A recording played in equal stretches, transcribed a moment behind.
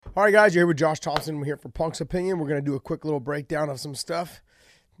All right, guys, you're here with Josh Thompson. We're here for Punk's Opinion. We're going to do a quick little breakdown of some stuff.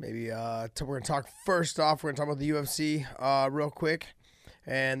 Maybe we're going to talk first off. We're going to talk about the UFC real quick.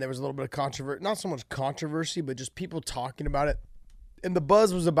 And there was a little bit of controversy, not so much controversy, but just people talking about it. And the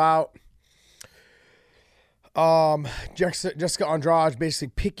buzz was about Jessica Andrade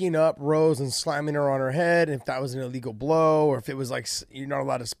basically picking up Rose and slamming her on her head. And if that was an illegal blow, or if it was like you're not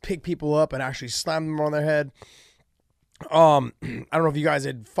allowed to pick people up and actually slam them on their head. I don't know if you guys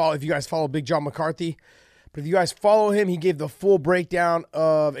follow Big John McCarthy, but if you guys follow him, he gave the full breakdown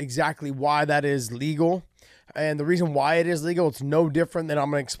of exactly why that is legal. And the reason why it is legal, it's no different than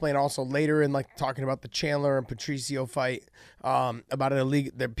I'm going to explain also later in like talking about the Chandler and Patricio fight, about an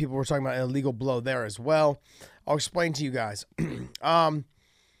illegal, that people were talking about an illegal blow there as well. I'll explain to you guys.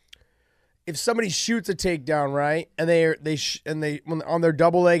 If somebody shoots a takedown, right, and when on their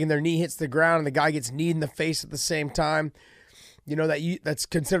double leg and their knee hits the ground and the guy gets kneed in the face at the same time, you know that's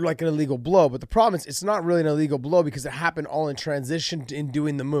considered like an illegal blow. But the problem is it's not really an illegal blow because it happened all in transition in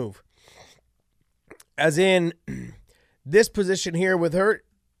doing the move. As in this position here with her,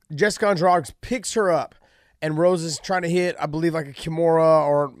 Jessica Andrade picks her up, and Rose is trying to hit, I believe, like a Kimura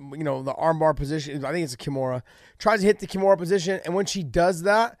or, the armbar position. I think it's a Kimura. Tries to hit the Kimura position, and when she does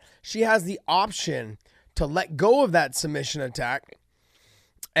that, she has the option to let go of that submission attack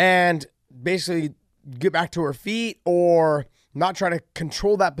and basically get back to her feet or not try to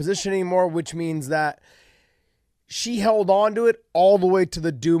control that position anymore, which means that she held on to it all the way to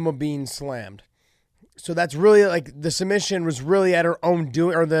the doom of being slammed. So that's really like the submission was really at her own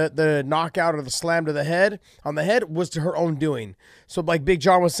doing, or the knockout or the slam to the head on the head was to her own doing. So like Big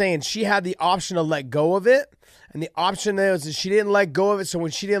John was saying, she had the option to let go of it. And the option is that she didn't let go of it. So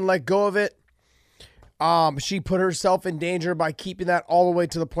when she didn't let go of it, she put herself in danger by keeping that all the way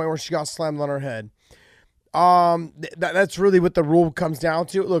to the point where she got slammed on her head. That's really what the rule comes down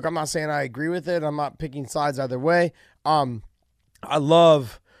to. Look, I'm not saying I agree with it. I'm not picking sides either way. I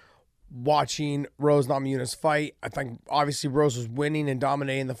love watching Rose Namajunas fight. I think obviously Rose was winning and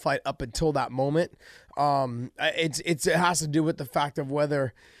dominating the fight up until that moment. It has to do with the fact of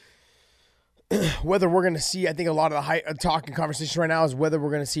whether we're going to see, I think a lot of the talk and conversation right now is whether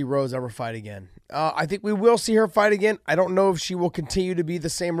we're going to see Rose ever fight again. I think we will see her fight again. I don't know if she will continue to be the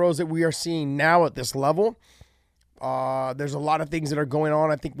same Rose that we are seeing now at this level. There's a lot of things that are going on,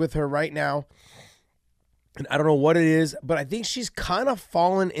 I think, with her right now. And I don't know what it is, but I think she's kind of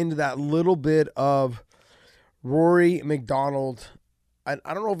fallen into that little bit of Rory McDonald. I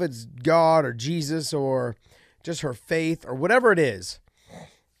don't know if it's God or Jesus or just her faith or whatever it is.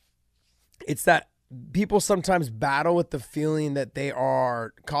 It's that people sometimes battle with the feeling that they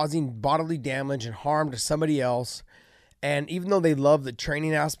are causing bodily damage and harm to somebody else. And even though they love the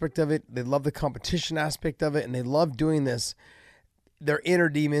training aspect of it, they love the competition aspect of it, and they love doing this, their inner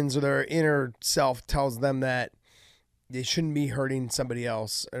demons or their inner self tells them that they shouldn't be hurting somebody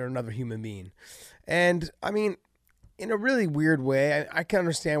else or another human being. And I mean, in a really weird way, I can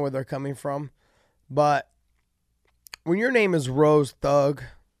understand where they're coming from, but when your name is Rose Thug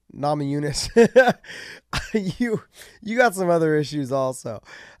Namajunas, you got some other issues also.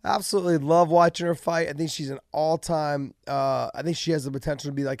 Absolutely love watching her fight. I think she's an all-time, I think she has the potential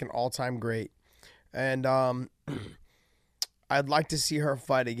to be like an all-time great. And, I'd like to see her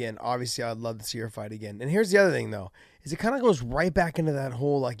fight again. Obviously, I'd love to see her fight again. And here's the other thing, though, is it kind of goes right back into that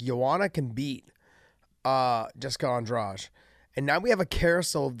whole, like, Joanna can beat Jessica Andrade. And now we have a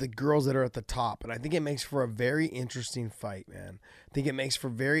carousel of the girls that are at the top. And I think it makes for a very interesting fight, man. I think it makes for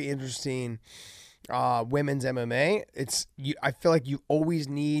very interesting women's MMA. I feel like you always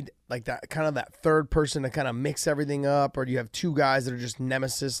need, like, that kind of that third person to kind of mix everything up. Or do you have two guys that are just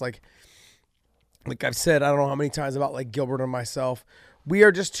nemesis, like I've said, I don't know how many times about like Gilbert and myself. We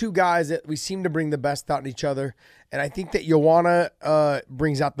are just two guys that we seem to bring the best out in each other. And I think that Joanna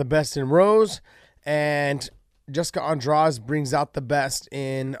brings out the best in Rose, and Jessica Andrade brings out the best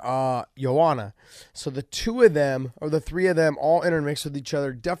in Joanna. So the two of them, or the three of them, all intermixed with each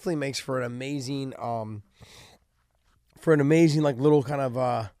other definitely makes for an amazing like little kind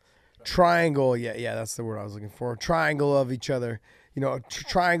of triangle. Yeah, that's the word I was looking for. Triangle of each other. A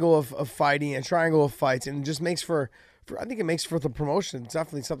triangle of fighting, a triangle of fights, and it just makes for I think it makes for the promotion. It's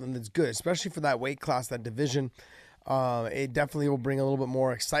definitely something that's good, especially for that weight class, that division. It definitely will bring a little bit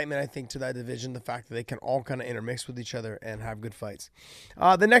more excitement, I think, to that division, the fact that they can all kind of intermix with each other and have good fights.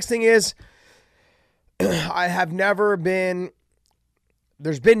 The next thing is, I have never been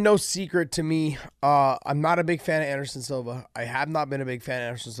there's been no secret to me. I'm not a big fan of Anderson Silva. I have not been a big fan of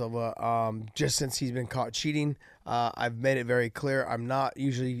Anderson Silva just since he's been caught cheating. I've made it very clear. I'm not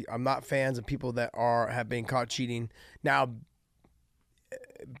fans of people that have been caught cheating. Now,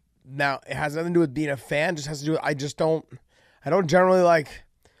 Now, it has nothing to do with being a fan. Just has to do with, I don't generally like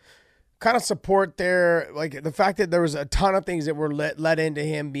kind of support the fact that there was a ton of things that were let into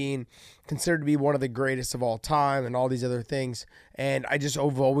him being considered to be one of the greatest of all time and all these other things. And I just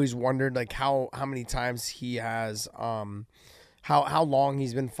have always wondered like how many times he has, how long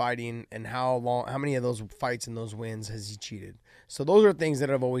he's been fighting and how many of those fights and those wins has he cheated. So those are things that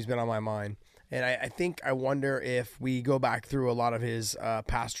have always been on my mind. And I wonder if we go back through a lot of his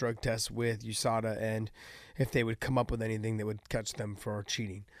past drug tests with USADA and if they would come up with anything that would catch them for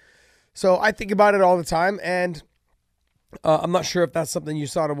cheating. So I think about it all the time, and I'm not sure if that's something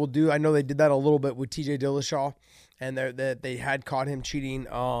USADA will do. I know they did that a little bit with TJ Dillashaw, and they had caught him cheating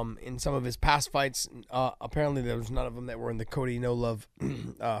in some of his past fights. Apparently there was none of them that were in the Cody No Love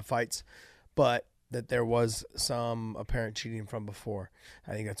fights, but that there was some apparent cheating from before.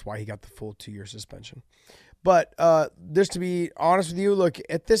 I think that's why he got the full 2-year suspension. But just to be honest with you, look,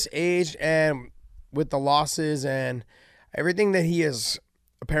 at this age and with the losses and everything that he has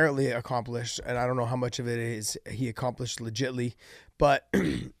apparently accomplished, and I don't know how much of it is he accomplished legitly, but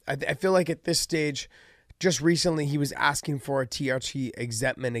I feel like at this stage, just recently he was asking for a TRT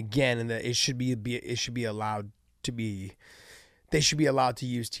exemption again, and that it should be allowed to be. They should be allowed to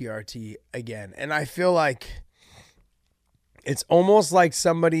use TRT again. And I feel like it's almost like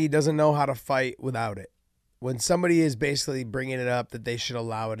somebody doesn't know how to fight without it. When somebody is basically bringing it up that they should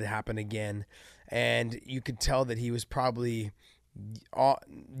allow it to happen again, and you could tell that he was probably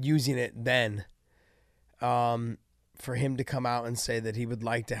using it then for him to come out and say that he would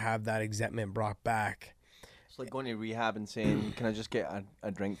like to have that exemption brought back. It's like going to rehab and saying, can I just get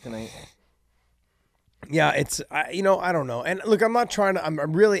a drink tonight? Yeah, I don't know. And look, I'm not trying to, I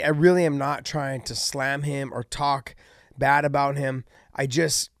really am not trying to slam him or talk bad about him. I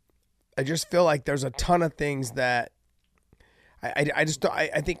just feel like there's a ton of things that I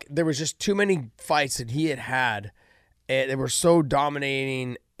think there was just too many fights that he had and they were so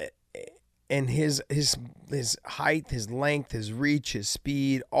dominating in his height, his length, his reach, his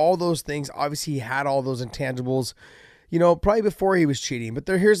speed, all those things. Obviously he had all those intangibles, probably before he was cheating. But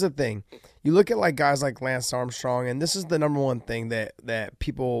here's the thing. You look at like guys like Lance Armstrong, and this is the number one thing that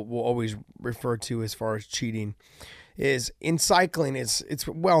people will always refer to as far as cheating, is in cycling, it's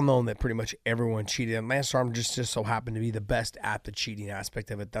well known that pretty much everyone cheated, and Lance Armstrong just so happened to be the best at the cheating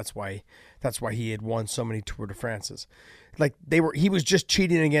aspect of it. That's why he had won so many Tour de France's. Like he was just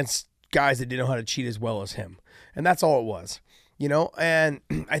cheating against guys that didn't know how to cheat as well as him, and that's all it was. And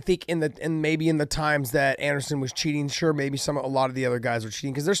I think maybe in the times that Anderson was cheating, sure, maybe a lot of the other guys were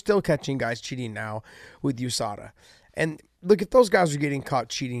cheating, because they're still catching guys cheating now with USADA. And look, if those guys are getting caught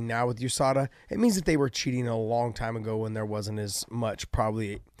cheating now with USADA, it means that they were cheating a long time ago when there wasn't as much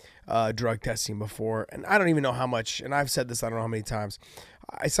probably drug testing before. And I don't even know how much, and I've said this I don't know how many times,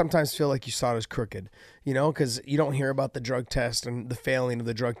 I sometimes feel like USADA is crooked, because you don't hear about the drug test and the failing of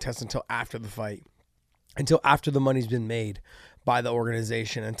the drug test until after the fight, until after the money's been made by the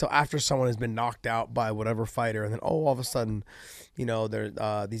organization, until after someone has been knocked out by whatever fighter, and then all of a sudden,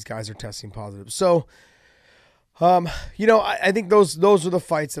 these guys are testing positive. So, I think those are the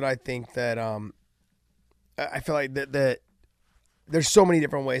fights that I think that I feel like that there's so many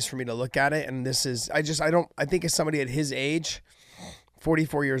different ways for me to look at it, and this is I think as somebody at his age,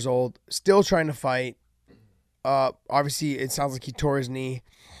 44 years old, still trying to fight. Obviously, it sounds like he tore his knee.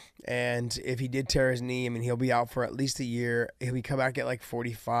 And if he did tear his knee, I mean, he'll be out for at least a year. He'll come back at like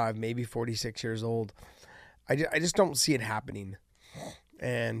 45, maybe 46 years old. I just don't see it happening.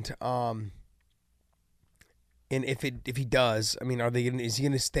 And if he does, I mean, is he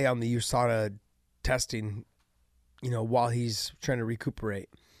gonna stay on the USADA testing, while he's trying to recuperate?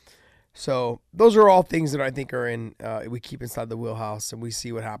 So those are all things that I think are we keep inside the wheelhouse and we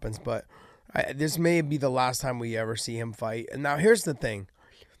see what happens. But this may be the last time we ever see him fight. And now here's the thing.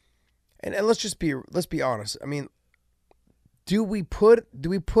 And let's be honest. I mean, are we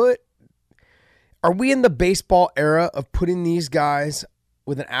in the baseball era of putting these guys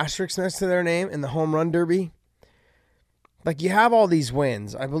with an asterisk next to their name in the home run derby? Like, you have all these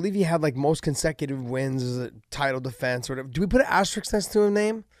wins. I believe he had like most consecutive wins as a title defense or whatever. Do we put an asterisk next to a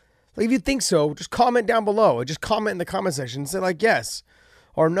name? Like, if you think so, just comment down below. Or just comment in the comment section and say like yes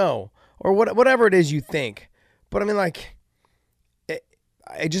or no or whatever it is you think. But I mean, like,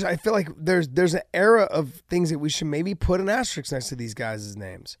 I feel like there's an era of things that we should maybe put an asterisk next to these guys'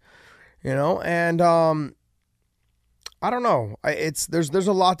 names, and I don't know. There's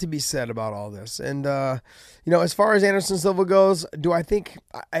a lot to be said about all this, and as far as Anderson Silva goes,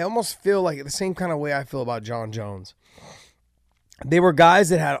 I almost feel like the same kind of way I feel about John Jones. They were guys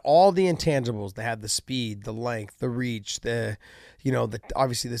that had all the intangibles. They had the speed, the length, the reach, you know,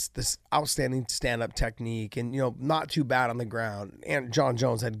 obviously this outstanding stand-up technique and, you know, not too bad on the ground. And John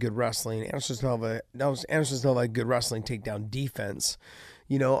Jones had good wrestling. Anderson Silva had good wrestling takedown defense.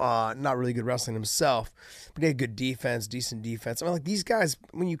 You know, not really good wrestling himself, but he had good defense, decent defense. I mean, like these guys,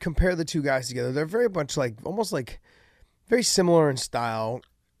 when you compare the two guys together, they're very much like, almost like very similar in style.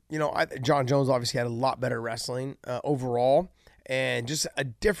 You know, John Jones obviously had a lot better wrestling overall, and just a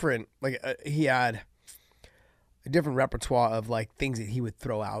different, he had a different repertoire of like things that he would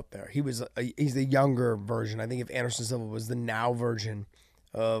throw out there. He's the younger version. I think if Anderson Silva was the now version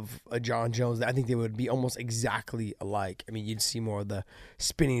of a John Jones, I think they would be almost exactly alike. I mean, you'd see more of the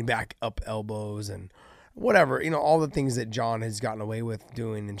spinning back up elbows and whatever, you know, all the things that John has gotten away with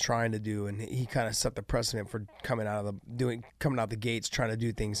doing and trying to do, and he kind of set the precedent for coming out the gates trying to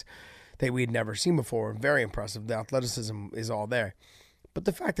do things that we'd never seen before. Very impressive. The athleticism is all there. But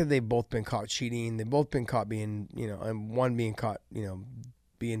the fact that they've both been caught cheating, they've both been caught being, you know, and one being caught, you know,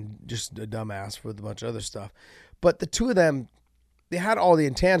 being just a dumbass with a bunch of other stuff. But the two of them, they had all the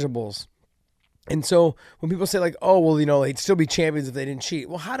intangibles. And so when people say like, oh, well, you know, they'd still be champions if they didn't cheat.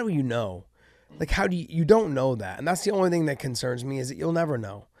 Well, how do you know? Like, how do you don't know that? And that's the only thing that concerns me, is that you'll never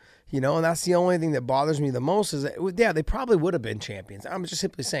know, you know? And that's the only thing that bothers me the most, is that, yeah, they probably would have been champions. I'm just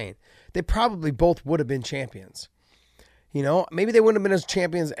simply saying they probably both would have been champions. You know, maybe they wouldn't have been as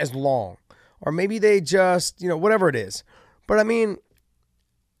champions as long, or maybe they just, you know, whatever it is. But I mean,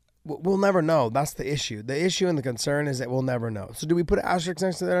 we'll never know. That's the issue. The issue and the concern is that we'll never know. So do we put an asterisk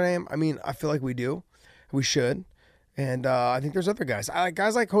next to their name? I mean, I feel like we do. We should. And I think there's other guys.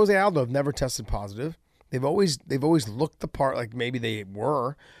 Guys like Jose Aldo have never tested positive. They've always looked the part like maybe they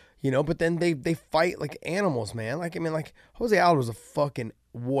were, you know, but then they fight like animals, man. Like, I mean, like Jose Aldo was a fucking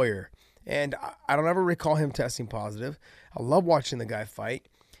warrior. And I don't ever recall him testing positive. I love watching the guy fight.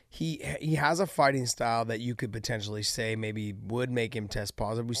 He has a fighting style that you could potentially say maybe would make him test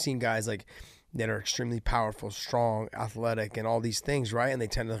positive. We've seen guys like that are extremely powerful, strong, athletic, and all these things, right? And they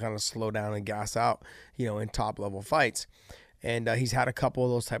tend to kind of slow down and gas out, you know, in top level fights. And he's had a couple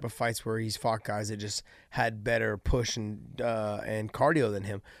of those type of fights where he's fought guys that just had better push and cardio than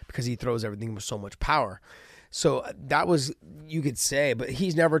him, because he throws everything with so much power. So that was, you could say, but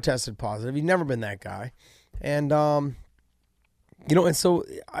he's never tested positive. He's never been that guy. And, you know, and so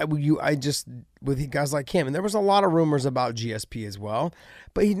I just, with guys like him, and there was a lot of rumors about GSP as well,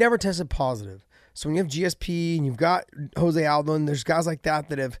 but he never tested positive. So when you have GSP and you've got Jose Aldo, and there's guys like that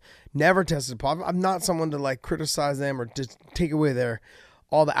have never tested positive, I'm not someone to like criticize them or just take away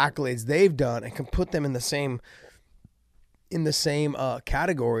all the accolades they've done and can put them in the same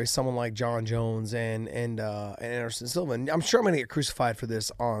category as someone like John Jones and Anderson Silva. And I'm sure I'm going to get crucified for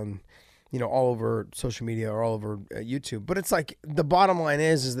this on, you know, all over social media or all over YouTube. But it's like, the bottom line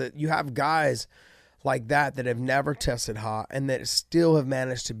is that you have guys like that have never tested hot and that still have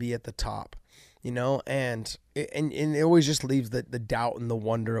managed to be at the top, you know, and it always just leaves the doubt and the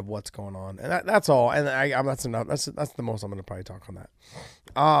wonder of what's going on. And that's all. And that's enough. That's the most I'm going to probably talk on that.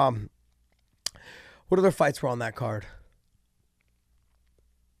 What other fights were on that card?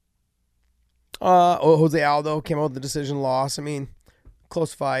 Jose Aldo came out with the decision loss. I mean,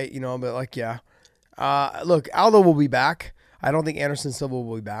 close fight, you know, but like, yeah. Look, Aldo will be back. I don't think Anderson Silva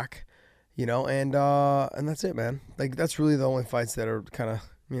will be back, you know, and that's it, man. Like, that's really the only fights that are kind of,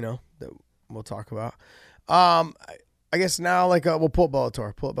 you know, that we'll talk about. I guess now, like, we'll pull up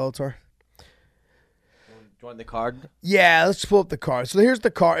Bellator. Do you want the card? Yeah, let's pull up the card. So here's the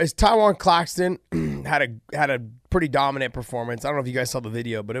card. It's Taiwan Claxton had a pretty dominant performance. I don't know if you guys saw the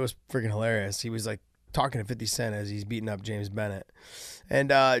video, but it was freaking hilarious. He was like talking to 50 Cent as he's beating up James Bennett.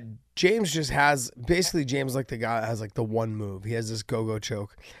 And James just has, basically James like the guy that has like the one move. He has this go-go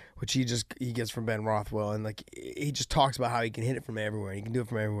choke, which he gets from Ben Rothwell. And like, he just talks about how he can hit it from everywhere. He can do it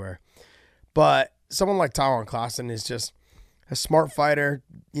from everywhere. But someone like Taiwan Claxton is just a smart fighter,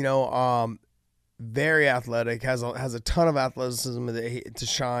 you know, very athletic, has a ton of athleticism to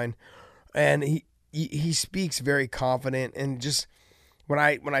shine. And he speaks very confident, and just when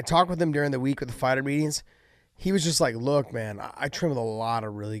I talk with him during the week with the fighter meetings, he was just like, look, man, I train with a lot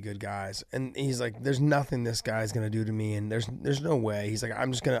of really good guys, and he's like, there's nothing this guy's gonna do to me, and there's no way. He's like,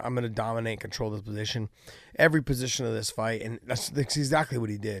 I'm gonna dominate and control this position, every position of this fight, and that's exactly what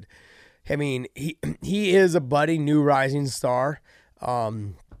he did. I mean, he is a budding new rising star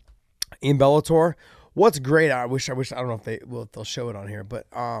in Bellator. What's great, I don't know if they'll show it on here, but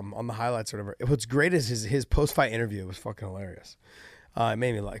on the highlights or whatever. What's great is his post-fight interview was fucking hilarious. It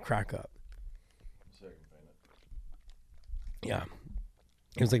made me like crack up. Yeah.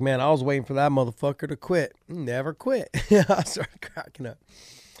 He was like, man, I was waiting for that motherfucker to quit. He never quit. I started cracking up.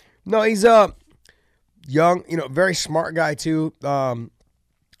 No, he's young, very smart guy too.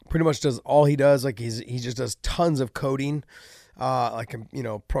 Pretty much does all he does. Like he just does tons of coding,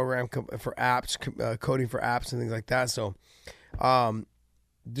 program for apps, coding for apps and things like that. So,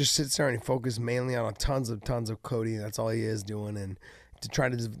 just sits there and he focuses mainly on tons of coding. That's all he is doing, and to try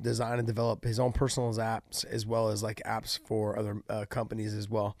to design and develop his own personal apps as well as like apps for other companies as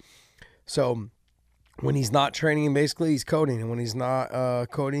well. So when he's not training, basically he's coding, and when he's not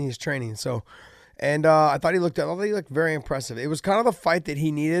coding, he's training. So. And I thought he looked very impressive. It was kind of the fight that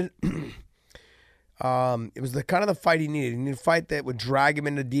he needed. It was the kind of the fight he needed. He needed a fight that would drag him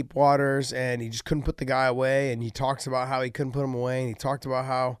into deep waters, and he just couldn't put the guy away. And he talks about how he couldn't put him away, and he talked about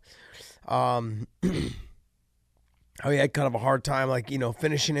how how he had kind of a hard time,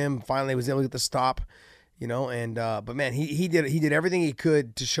 finishing him. Finally, was able to get the stop, but man, he did everything he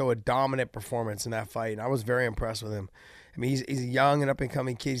could to show a dominant performance in that fight, and I was very impressed with him. I mean, he's a young and up and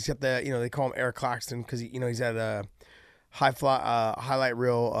coming kid. He's got the, they call him Eric Claxton because he's had a highlight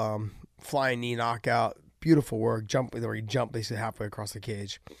reel flying knee knockout. Beautiful work, where he jumped basically halfway across the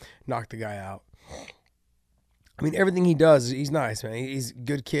cage, knocked the guy out. I mean, everything he does, he's nice, man. He's a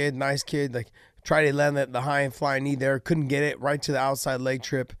good kid, nice kid. Like tried to land the high and flying knee there, couldn't get it, right to the outside leg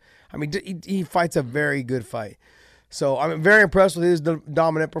trip. I mean, he fights a very good fight. So I'm very impressed with his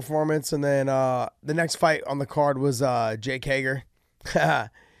dominant performance. And then the next fight on the card was Jake Hager,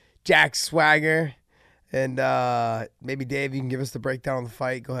 Jack Swagger. And maybe Dave, you can give us the breakdown on the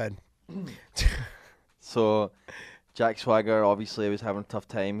fight. Go ahead. So Jack Swagger obviously was having a tough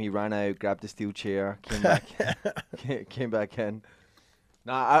time. He ran out, grabbed the steel chair, came back in.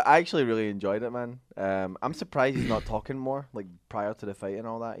 No, I actually really enjoyed it, man. I'm surprised he's not talking more, like prior to the fight and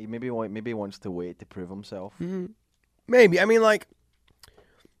all that. He maybe wants to wait to prove himself. Mm-hmm. Maybe. I mean,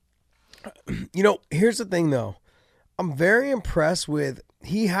 here's the thing, though. I'm very impressed with,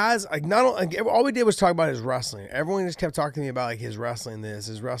 he has, not only, all we did was talk about his wrestling. Everyone just kept talking to me about, his wrestling this,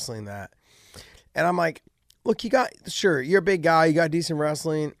 his wrestling that. And I'm like, look, you're a big guy, you got decent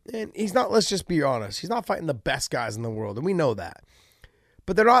wrestling, and he's not, let's just be honest, he's not fighting the best guys in the world, and we know that.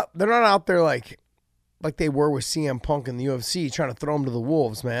 But they're not out there like they were with CM Punk in the UFC, trying to throw him to the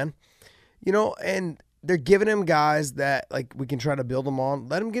wolves, man. And they're giving him guys that we can try to build him on.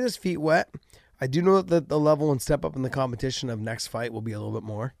 Let him get his feet wet. I do know that the level and step up in the competition of next fight will be a little bit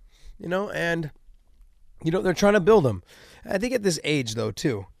more, and they're trying to build him. I think at this age though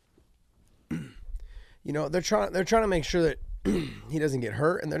too, they're trying to make sure that he doesn't get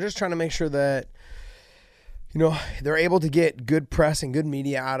hurt, and they're just trying to make sure that they're able to get good press and good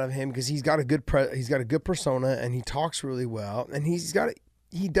media out of him because he's got a good persona, and he talks really well, and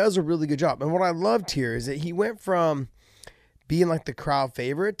he does a really good job. And what I loved here is that he went from being the crowd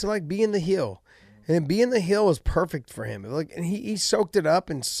favorite to being the heel. And being the heel was perfect for him. And he soaked it up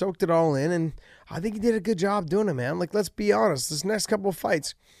and soaked it all in. And I think he did a good job doing it, man. Let's be honest. This next couple of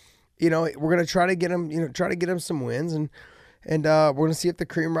fights, we're gonna try to get him, some wins, and we're gonna see if the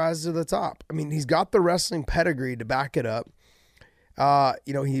cream rises to the top. I mean, he's got the wrestling pedigree to back it up.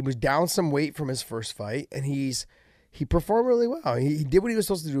 He was down some weight from his first fight, and he performed really well. He did what he was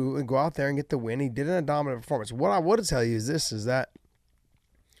supposed to do and go out there and get the win. He did a dominant performance. What I want to tell you is that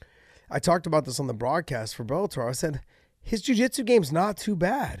I talked about this on the broadcast for Bellator. I said his jiu-jitsu game's not too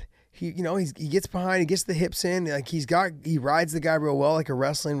bad. He gets behind, he gets the hips in, he rides the guy real well, like a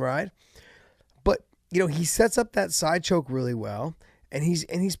wrestling ride. But he sets up that side choke really well, and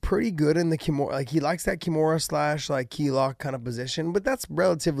he's pretty good in the Kimura. He likes that Kimura / key lock kind of position, but that's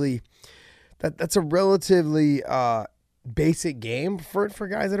relatively. That's a relatively basic game for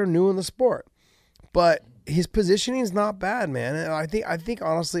guys that are new in the sport. But his positioning is not bad, man. And I think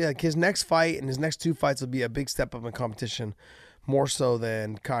honestly, his next fight and his next two fights will be a big step up in competition, more so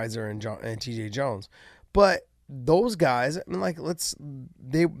than Kaiser and TJ Jones. But those guys, I mean,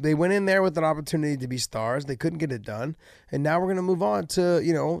 they went in there with an opportunity to be stars. They couldn't get it done, and now we're gonna move on to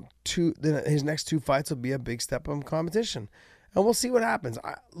his next two fights will be a big step up in competition, and we'll see what happens.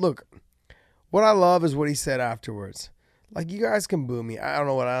 Look. What I love is what he said afterwards. You guys can boo me. I don't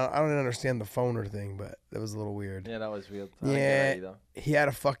know I don't understand the phoner thing, but that was a little weird. Yeah, that was weird. Yeah, he had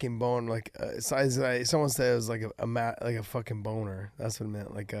a fucking bone. Someone said it was a fucking boner. That's what it meant.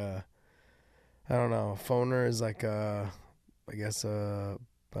 I don't know. Phoner is I guess I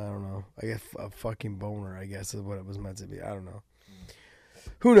don't know. I guess a fucking boner, I guess, is what it was meant to be. I don't know.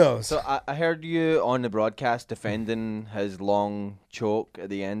 Who knows? So I heard you on the broadcast defending his long choke at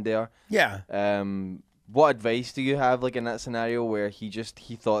the end there. Yeah. What advice do you have in that scenario where he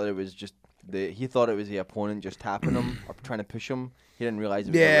thought it was just he thought it was the opponent just tapping him or trying to push him. He didn't realize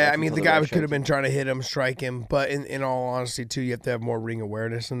it was Yeah, ref I mean, until the ref guy could shouted. have been trying to hit him, strike him, but in all honesty, too, you have to have more ring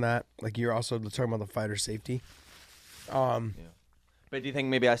awareness than that. Like, you're also talking about the fighter's safety. But do you think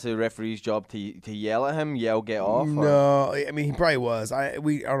maybe that's the referee's job to yell at him, get off? Or? No, I mean, he probably was. I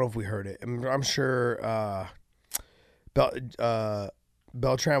don't know if we heard it. I'm sure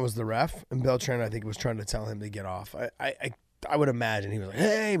Beltran was the ref, and Beltran, I think, was trying to tell him to get off. I would imagine he was like,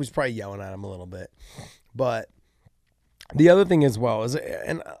 hey, he was probably yelling at him a little bit. But the other thing as well is,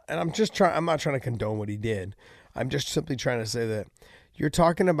 and I'm not trying to condone what he did. I'm just simply trying to say that you're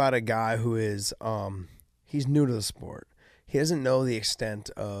talking about a guy who is, he's new to the sport. He doesn't know the extent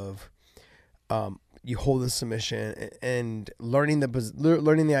of, you hold the submission and learning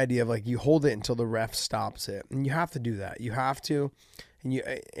the idea of like you hold it until the ref stops it, and you have to do that. You have to, and you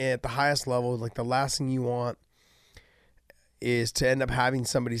at the highest level, like the last thing you want is to end up having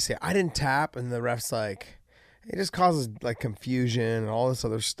somebody say, I didn't tap, and the ref's like, it just causes like confusion and all this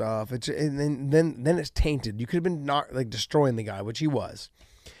other stuff. And then it's tainted. You could have been not like destroying the guy, which he was.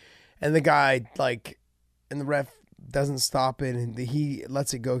 And the guy and the ref doesn't stop it, and he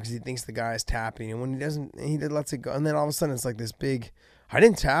lets it go because he thinks the guy is tapping. And when he doesn't, he lets it go. And then all of a sudden it's like this big, I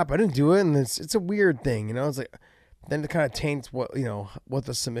didn't tap, I didn't do it. And it's a weird thing, It's like, then it kind of taints what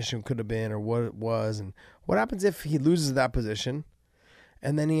the submission could have been or what it was. And what happens if he loses that position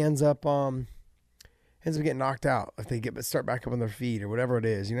and then he ends up getting knocked out if they start back up on their feet or whatever it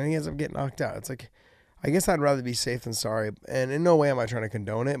is. He ends up getting knocked out. It's like, I guess I'd rather be safe than sorry. And in no way am I trying to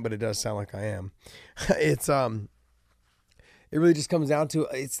condone it, but it does sound like I am. It really just comes down to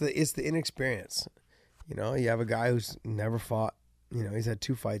it's the inexperience. You have a guy who's never fought. He's had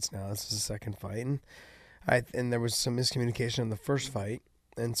 2 fights now. This is his second fight, and there was some miscommunication in the first fight,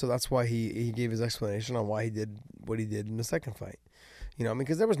 and so that's why he gave his explanation on why he did what he did in the second fight.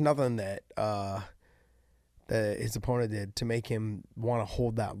 Because there was nothing that his opponent did to make him want to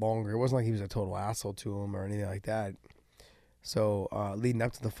hold that longer. It wasn't like he was a total asshole to him or anything like that. So leading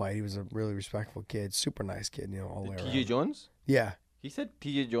up to the fight, he was a really respectful kid, super nice kid, all the way around. TJ Jones? Yeah. He said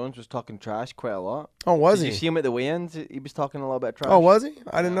TJ Jones was talking trash quite a lot. Oh, was he? Did you see him at the weigh-ins? He was talking a little bit of trash. Oh, was he?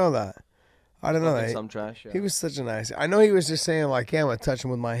 I didn't know that. I didn't know that. Some trash, yeah. He was such a nice. I know he was just saying like, yeah, I'm gonna touch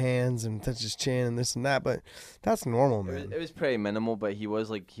him with my hands and touch his chin and this and that, but that's normal, man. It was pretty minimal, but he was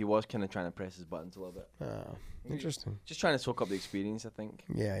kind of trying to press his buttons a little bit. Oh, interesting. Just trying to soak up the experience, I think.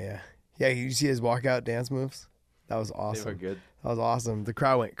 Yeah. You see his walkout dance moves? That was awesome. They were good. That was awesome. The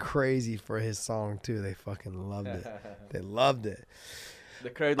crowd went crazy for his song too. They fucking loved it. They loved it. The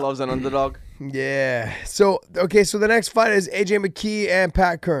crowd loves an underdog. Yeah. So the next fight is AJ McKee and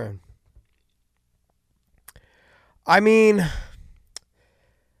Pat Curran. I mean,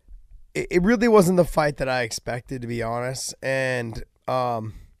 it really wasn't the fight that I expected, to be honest. And I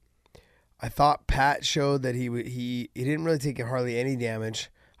thought Pat showed that he didn't really take hardly any damage.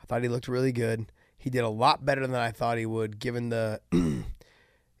 I thought he looked really good. He did a lot better than I thought he would, given that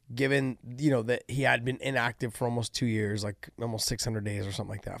he had been inactive for almost 2 years, like almost 600 days or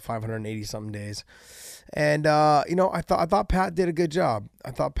something like that, 580 something days. And I thought Pat did a good job.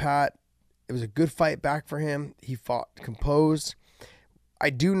 It was a good fight back for him. He fought composed.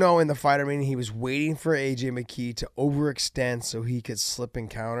 I do know in the fight arena he was waiting for AJ McKee to overextend so he could slip and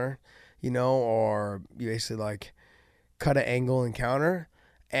counter, or basically like cut an angle and counter.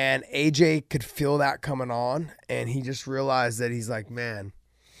 And AJ could feel that coming on, and he just realized that he's like, man,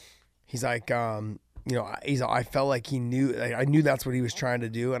 he's like, I felt like he knew, like, I knew that's what he was trying to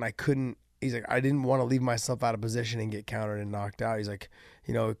do, and I couldn't. He's like, I didn't want to leave myself out of position and get countered and knocked out. He's like,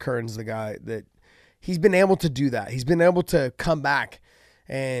 Curran's the guy that he's been able to do that. He's been able to come back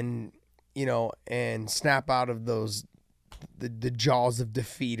and snap out of those the jaws of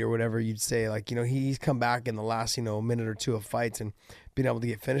defeat or whatever you'd say. Like, he's come back in the last minute or two of fights and been able to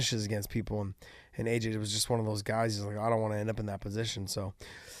get finishes against people. And AJ was just one of those guys. He's like, I don't want to end up in that position. So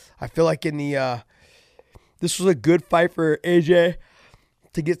I feel like this was a good fight for AJ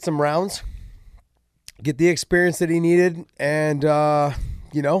to get some rounds, get the experience that he needed, and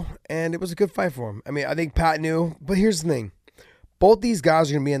and it was a good fight for him. I mean, I think Pat knew, but here's the thing. Both these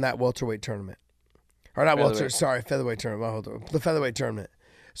guys are going to be in that welterweight tournament. Or not featherweight tournament. The featherweight tournament.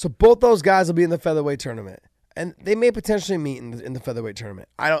 So both those guys will be in the featherweight tournament. And they may potentially meet in the featherweight tournament.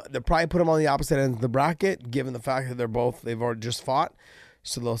 They'll probably put them on the opposite end of the bracket, given the fact that they've already just fought.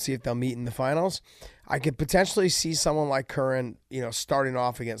 So they'll see if they'll meet in the finals. I could potentially see someone like Curran, starting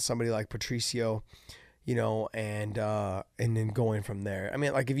off against somebody like Patricio, and then going from there. I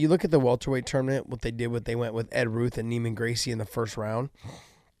mean, like if you look at the welterweight tournament, they went with Ed Ruth and Neiman Gracie in the first round.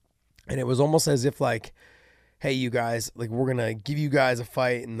 And it was almost as if like, hey, you guys, like we're going to give you guys a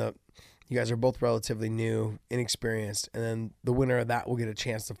fight in the, You guys are both relatively new, inexperienced, and then the winner of that will get a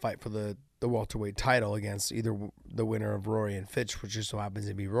chance to fight for the welterweight title against either the winner of Rory and Fitch, which just so happens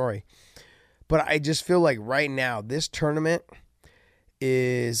to be Rory. But I just feel like right now this tournament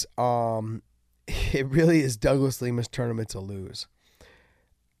is it really is Douglas Lima's tournament to lose.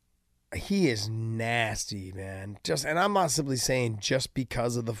 He is nasty, man. And I'm not simply saying just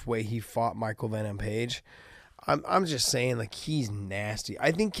because of the way he fought Michael Venom Page. I'm just saying like he's nasty.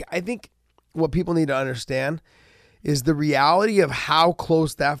 I think what people need to understand is the reality of how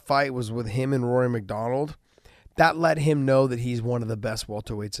close that fight was with him and Rory McDonald. That let him know that he's one of the best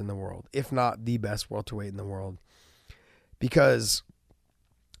welterweights in the world, if not the best welterweight in the world. Because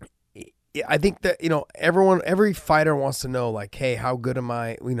I think that, every fighter wants to know, like, hey, how good am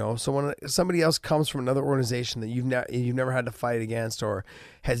I? So when somebody else comes from another organization that you've never had to fight against or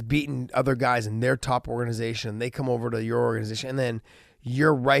has beaten other guys in their top organization, they come over to your organization and then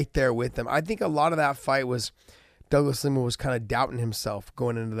you're right there with them. I think a lot of that fight was Douglas Lima was kind of doubting himself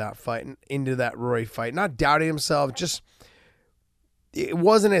going into that fight, into that Rory fight. Not doubting himself, just it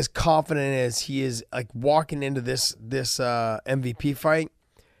wasn't as confident as he is like walking into this MVP fight.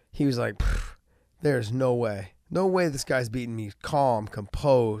 He was like, there's no way. No way this guy's beating me. Calm,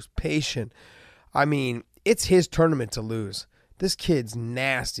 composed, patient. I mean, it's his tournament to lose. This kid's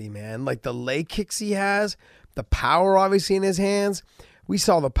nasty, man. Like the leg kicks he has, the power obviously in his hands. We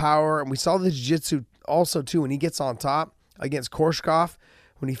saw the power and we saw the jiu-jitsu also too when he gets on top against Korshkov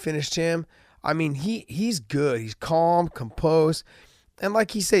when he finished him. I mean, he's good. He's calm, composed. And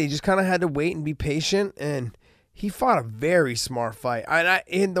like he said, he just kind of had to wait and be patient, and he fought a very smart fight.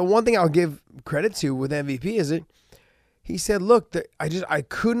 And the one thing I'll give credit to with MVP is that he said, look, I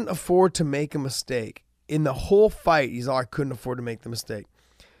couldn't afford to make a mistake. In the whole fight, he's all, I couldn't afford to make the mistake.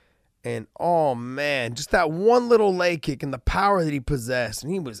 And, oh, man, just that one little leg kick and the power that he possessed,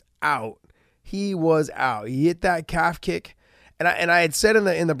 and he was out. He was out. He hit that calf kick. And I had said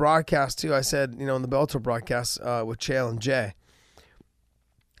in the broadcast, too, I said, in the Bellator broadcast with Chael and Jay,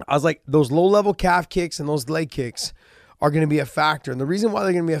 I was like, those low-level calf kicks and those leg kicks are going to be a factor. And the reason why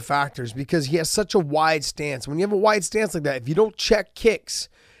they're going to be a factor is because he has such a wide stance. When you have a wide stance like that, if you don't check kicks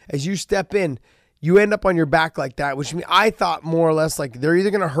as you step in, you end up on your back like that, which I thought more or less like they're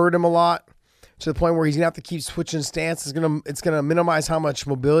either going to hurt him a lot to the point where he's going to have to keep switching stance. It's going to minimize how much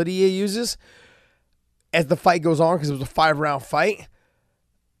mobility he uses as the fight goes on because it was a 5-round fight.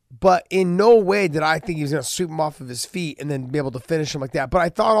 But in no way did I think he was going to sweep him off of his feet and then be able to finish him like that. But I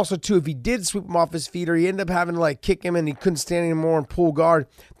thought also, too, if he did sweep him off his feet or he ended up having to, like, kick him and he couldn't stand anymore and pull guard,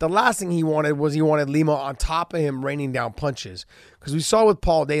 the last thing he wanted Lima on top of him raining down punches. Because we saw with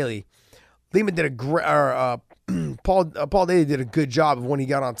Paul Daly, Lima did Paul Daly did a good job of when he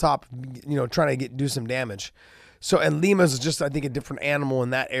got on top, trying to do some damage. So, and Lima's just, I think, a different animal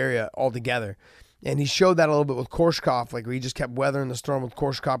in that area altogether. And he showed that a little bit with Korshkov, like where he just kept weathering the storm with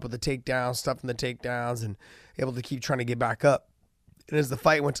Korshkov with the takedowns, stuffing the takedowns, and able to keep trying to get back up. And as the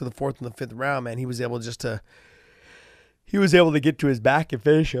fight went to the 4th and the 5th round, man, he was able to get to his back and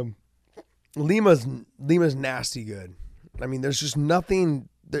finish him. Lima's nasty good. I mean, there's just nothing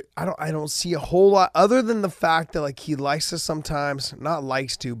that I don't see a whole lot other than the fact that like he likes to sometimes, not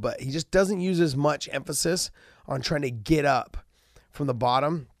likes to, but he just doesn't use as much emphasis on trying to get up from the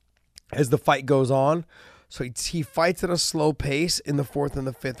bottom as the fight goes on. So he fights at a slow pace in the 4th and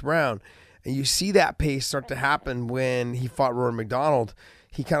the 5th round. And you see that pace start to happen when he fought Rory McDonald.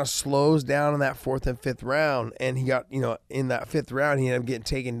 He kind of slows down in that 4th and 5th round. And he got, in that 5th round, he ended up getting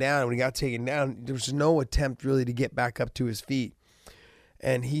taken down. When he got taken down, there was no attempt really to get back up to his feet.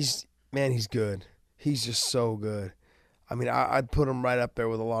 And he's good. He's just so good. I mean, I'd put him right up there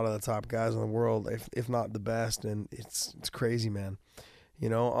with a lot of the top guys in the world, if not the best. And it's crazy, man.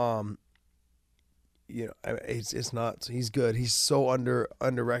 It's nuts. He's good. He's so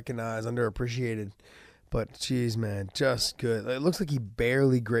under-recognized, underappreciated. But, geez, man, just good. It looks like he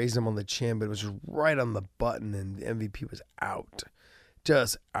barely grazed him on the chin, but it was just right on the button, and the MVP was out.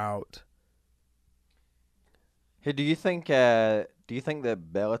 Just out. Hey, do you think that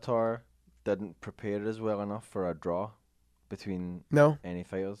Bellator didn't prepare it as well enough for a draw between any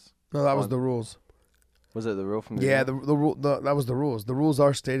fighters? No, that was the rules. Was it the rule from the Yeah, the rule that was the rules. The rules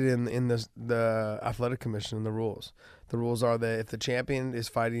are stated in the athletic commission in the rules. The rules are that if the champion is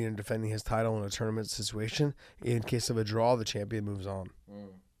fighting and defending his title in a tournament situation, in case of a draw, the champion moves on.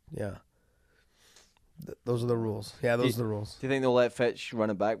 Yeah. Those are the rules. Yeah, those are the rules. Do you think they'll let Fitch run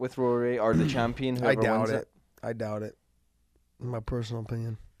it back with Rory or the champion, whoever wins it? I doubt it. In my personal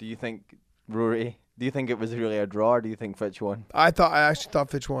opinion. Do you think it was really a draw, or do you think Fitch won? I actually thought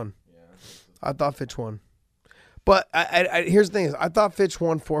Fitch won. I thought Fitch won. But here's the thing: is I thought Fitch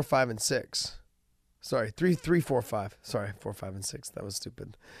won 4, 5, and 6. Sorry, 3, 4, 5. Sorry, 4, 5, and 6. That was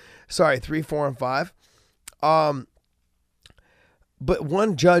stupid. Sorry, 3, 4, and 5. But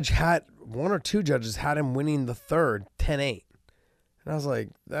one or two judges had him winning the third 10-8. And I was like,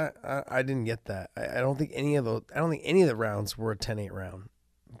 that I didn't get that. I don't think any of the rounds were a 10-8 round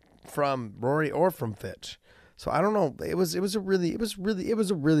from Rory or from Fitch. So I don't know. It was a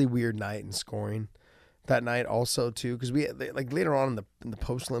really weird night in scoring that night also too, because like later on in the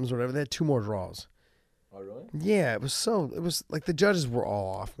post lims or whatever, they had 2 more draws. Oh really? Yeah, it was like the judges were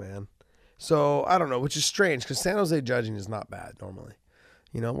all off, man. So I don't know, which is strange because San Jose judging is not bad normally.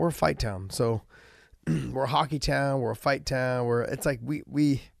 You know, we're a fight town, so we're a hockey town, we're a fight town. It's like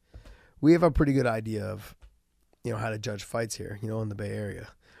we have a pretty good idea of, you know, how to judge fights here, you know, in the Bay Area.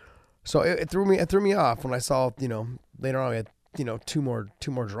 So it threw me off when I saw, you know, later on we had, you know, two more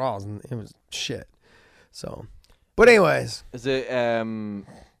draws and it was shit. So, but anyways, is it?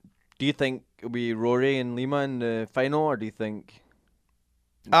 Do you think it'll be Rory and Lima in the final, or do you think?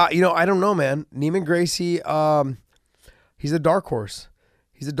 You know, I don't know, man. Neiman Gracie, he's a dark horse.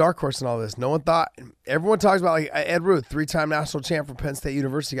 He's a dark horse in all this. No one thought. Everyone talks about like Ed Ruth, 3-time national champ from Penn State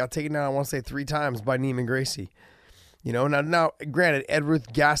University, got taken down, I want to say 3 times by Neiman Gracie. You know, now granted, Ed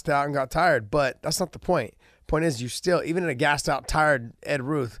Ruth gassed out and got tired, but that's not the point. Point is, you still, even in a gassed out, tired Ed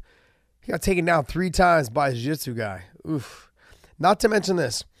Ruth, he got taken down 3 times by a jiu-jitsu guy. Oof. Not to mention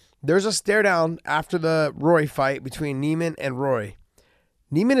this. There's a stare down after the Rory fight between Neiman and Rory.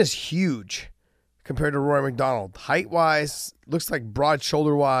 Neiman is huge compared to Rory McDonald. Height-wise, looks like broad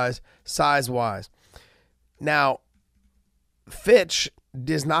shoulder-wise, size-wise. Now, Fitch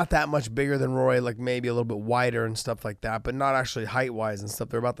is not that much bigger than Rory, like maybe a little bit wider and stuff like that, but not actually height-wise and stuff.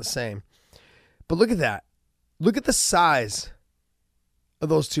 They're about the same. But look at that. Look at the size of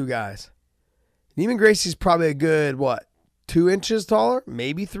those two guys. Neiman Gracie's probably a good, 2 inches taller?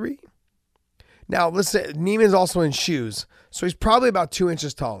 Maybe 3? Now, let's say Neiman's also in shoes, so he's probably about 2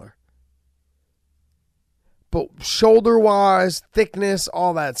 inches taller. But shoulder-wise, thickness,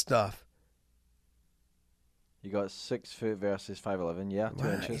 all that stuff. You got 6 foot versus 5'11", yeah, 2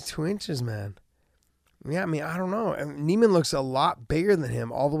 inches. 2 inches, man. Yeah, I mean, I don't know. Neiman looks a lot bigger than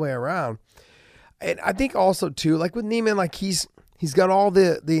him all the way around. And I think also too, like with Neiman, like he's got all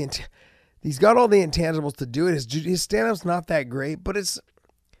the he's got all the intangibles to do it. His stand-up's not that great, but it's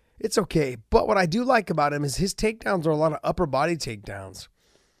okay. But what I do like about him is his takedowns are a lot of upper body takedowns.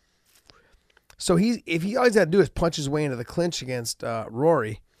 So if he always had to do is punch his way into the clinch against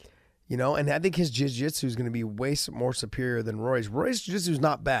Rory, you know, and I think his jiu-jitsu is going to be way more superior than Rory's. Rory's jiu-jitsu is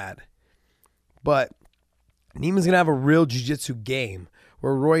not bad, but Neiman's going to have a real jiu-jitsu game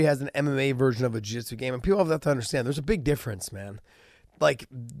where Rory has an MMA version of a jiu-jitsu game. And people have that to understand. There's a big difference, man. Like,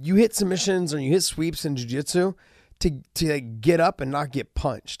 you hit submissions or you hit sweeps in jiu-jitsu to like, get up and not get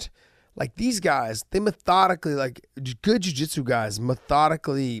punched. Like, these guys, they methodically, like, good jiu-jitsu guys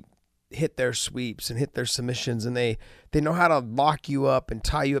methodically hit their sweeps and hit their submissions, and they know how to lock you up and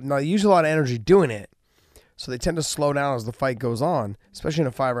tie you up. Now, they use a lot of energy doing it, so they tend to slow down as the fight goes on, especially in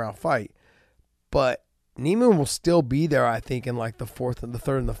a 5-round fight. But Neiman will still be there, I think, in like the third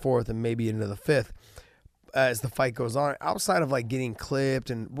and the fourth, and maybe into the 5th as the fight goes on. Outside of like getting clipped,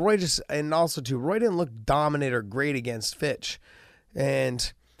 and Roy didn't look dominant or great against Fitch.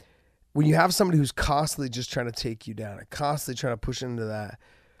 And when you have somebody who's constantly just trying to take you down and constantly trying to push into that,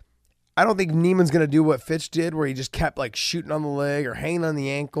 I don't think Neiman's gonna do what Fitch did, where he just kept like shooting on the leg or hanging on the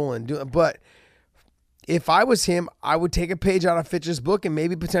ankle and doing. But if I was him, I would take a page out of Fitch's book and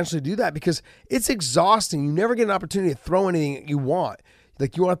maybe potentially do that, because it's exhausting. You never get an opportunity to throw anything you want.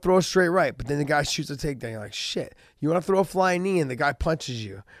 Like, you want to throw a straight right, but then the guy shoots a takedown. You're like, shit. You want to throw a flying knee and the guy punches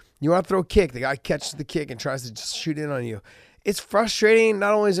you. You want to throw a kick. The guy catches the kick and tries to just shoot in on you. It's frustrating.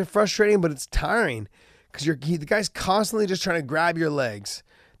 Not only is it frustrating, but it's tiring, because the guy's constantly just trying to grab your legs.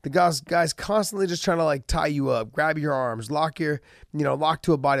 The guy's constantly just trying to like tie you up, grab your arms, lock to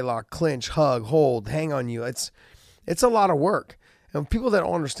a body lock, clinch, hug, hold, hang on you. It's a lot of work. And people that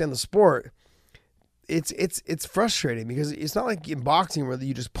don't understand the sport, it's frustrating, because it's not like in boxing where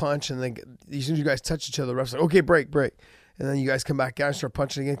you just punch and then as soon as you guys touch each other, the ref's like, okay, break. And then you guys come back out and start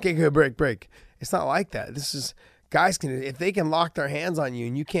punching again. Okay, good, break. It's not like that. This is, guys if they can lock their hands on you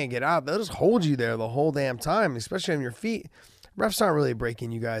and you can't get out, they'll just hold you there the whole damn time, especially on your feet. Refs aren't really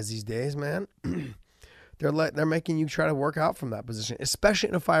breaking you guys these days, man. They're making you try to work out from that position, especially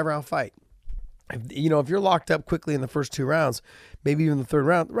in a 5-round fight. If you're locked up quickly in the first 2 rounds, maybe even the 3rd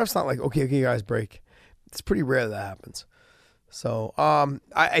round, the ref's not like, okay, guys, break. It's pretty rare that happens. So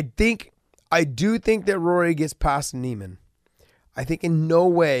I do think that Rory gets past Neiman. I think in no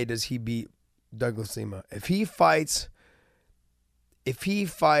way does he beat Douglas Lima. If he fights at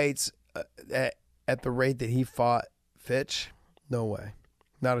the rate that he fought Fitch, no way.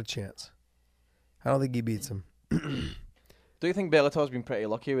 Not a chance. I don't think he beats him. Do you think Bellator's been pretty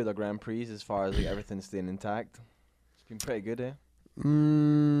lucky with their Grand Prix as far as like everything staying intact? It's been pretty good, eh?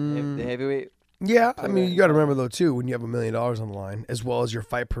 The heavyweight. Yeah, I mean, you got to remember though too, when you have $1 million on the line, as well as your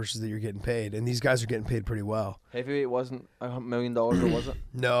fight purses that you're getting paid, and these guys are getting paid pretty well. Heavyweight wasn't $1 million, or was it?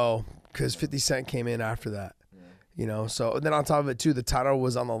 No, because 50 Cent came in after that. Yeah. You know, so and then on top of it too, the title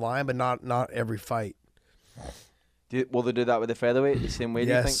was on the line, but not every fight. Will they do that with the featherweight the same way?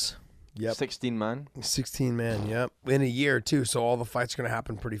 Yes. Do you think? Yep. 16 man. 16 man. Yep. In a year too, so all the fights are gonna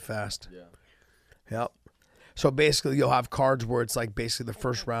happen pretty fast. Yeah. Yep. So basically, you'll have cards where it's like basically the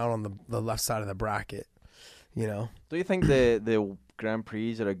first round on the left side of the bracket. You know. Do you think the Grand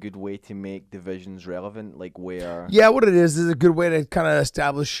Prix are a good way to make divisions relevant? Like where? Yeah, what it is a good way to kind of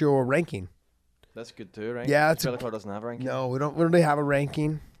establish your ranking. That's good too, right? Yeah, Bellator doesn't have a ranking. No, we don't really have a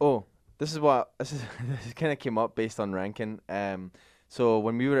ranking. Oh, this kind of came up based on ranking. So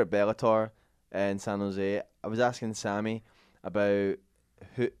when we were at Bellator in San Jose, I was asking Sammy about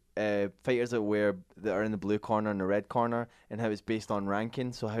who fighters that are in the blue corner and the red corner, and how it's based on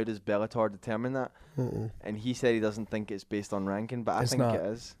ranking. So how does Bellator determine that? And he said he doesn't think it's based on ranking, but I think it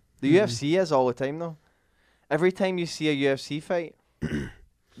is. The UFC is all the time though. Every time you see a UFC fight,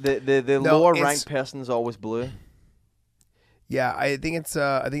 the lower ranked person's always blue. Yeah, I think it's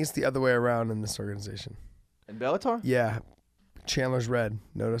the other way around in this organization. In Bellator? Yeah, Chandler's red.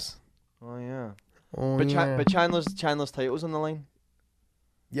 Notice. Oh yeah. Oh, but yeah. But Chandler's title's on the line.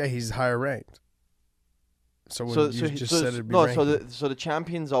 Yeah, he's higher ranked. So when you just said it'd be so the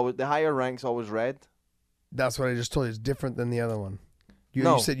champions always, the higher ranks always red. That's what I just told you. It's different than the other one.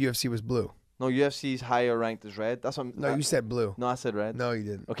 You said UFC was blue. No, UFC's higher ranked is red. That's what. You said blue. No, I said red. No, you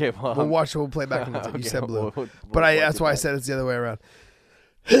didn't. Okay, well, we'll play back on the tape. You said blue, that's why I said it's the other way around.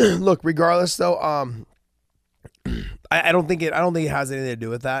 Look, regardless though, I don't think it has anything to do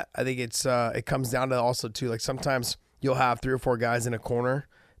with that. I think it comes down to also too, like sometimes you'll have 3 or 4 guys in a corner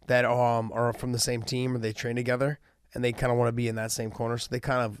that are from the same team or they train together and they kind of want to be in that same corner, so they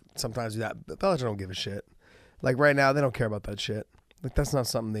kind of sometimes do that. But Bellator don't give a shit. Like right now, they don't care about that shit. Like that's not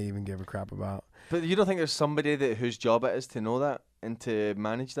something they even give a crap about. But you don't think there's somebody whose job it is to know that and to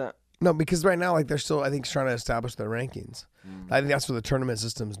manage that? No, because right now, like they're still, I think, trying to establish their rankings. I think that's what the tournament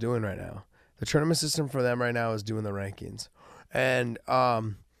system is doing right now. The tournament system for them right now is doing the rankings, and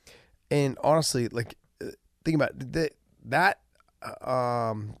honestly, like think about it,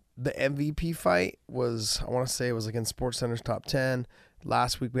 the MVP fight was, I want to say it was like in SportsCenter's top 10.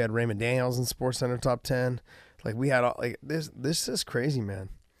 Last week we had Raymond Daniels in SportsCenter top 10. Like we had like this is crazy, man.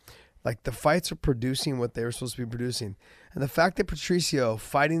 Like the fights are producing what they were supposed to be producing, and the fact that Patricio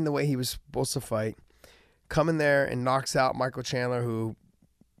fighting the way he was supposed to fight, coming there and knocks out Michael Chandler, who,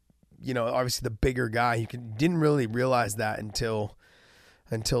 you know, obviously the bigger guy. You didn't really realize that until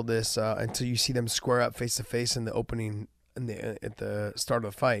you see them square up face to face in the opening at the start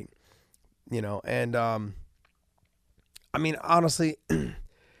of the fight, you know. And I mean, honestly,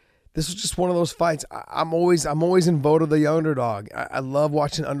 this was just one of those fights. I'm always in vote of the underdog. I love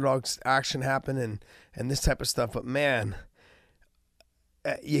watching underdogs action happen and this type of stuff. But man,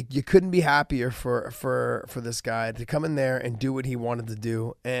 you couldn't be happier for this guy to come in there and do what he wanted to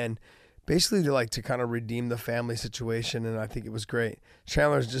do, and basically to kind of redeem the family situation. And I think it was great.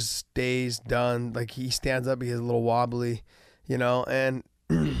 Chandler just stays done. Like he stands up, he gets a little wobbly, you know, and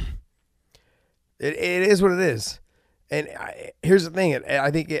it is what it is. And here's the thing.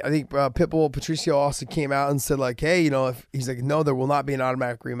 I think Pitbull Patricio also came out and said like, hey, you know, if he's like, no, there will not be an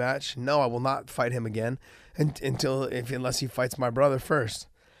automatic rematch. No, I will not fight him again unless he fights my brother first.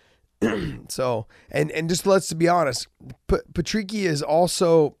 So, and just let's be honest, Patricky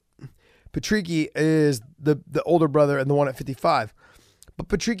is the older brother and the one at 55. But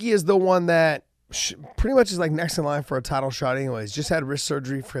Patricky is the one that pretty much is like next in line for a title shot anyways. Just had wrist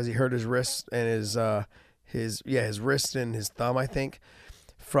surgery because he hurt his wrist and his wrist and his thumb, I think,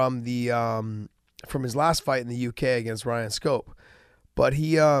 from his last fight in the UK against Ryan Scope. But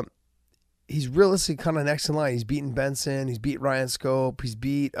he's realistically kind of next in line. He's beaten Benson. He's beat Ryan Scope. He's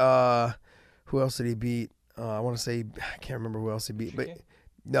beat who else did he beat? I want to say, I can't remember who else he beat.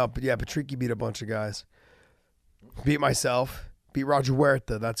 Patricky beat a bunch of guys. Beat myself. Beat Roger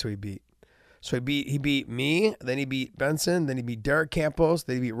Huerta. That's who he beat. So he beat me, then he beat Benson, then he beat Derek Campos,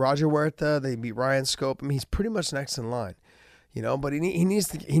 then he beat Roger Huerta, then he beat Ryan Scope. I mean, he's pretty much next in line, you know. But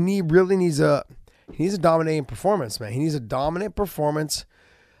he really needs a dominating performance, man. He needs a dominant performance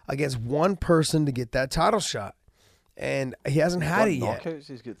against one person to get that title shot. and he hasn't had it yet. Knockouts.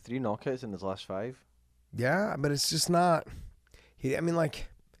 He's got 3 knockouts in his last 5. Yeah, but it's just not.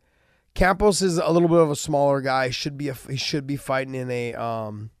 Campos is a little bit of a smaller guy. He should be fighting in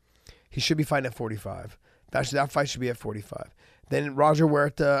a he should be fighting at 45. That fight should be at 45. Then Roger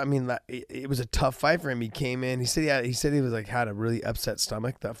Huerta, it was a tough fight for him. He came in. He said he was like had a really upset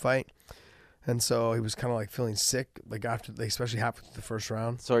stomach that fight, and so he was kind of like feeling sick like after, especially halfway through the first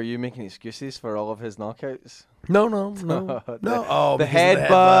round. So are you making excuses for all of his knockouts? No. Oh, the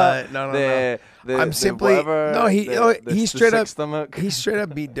headbutt. No. I'm simply he straight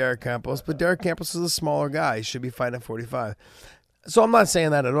up beat Derek Campos, but Derek Campos is a smaller guy. He should be fighting at 45. So I'm not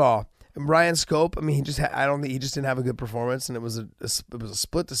saying that at all. And Brian Scope, I don't think he just didn't have a good performance, and it was a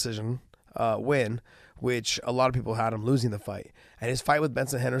split decision win, which a lot of people had him losing the fight. And his fight with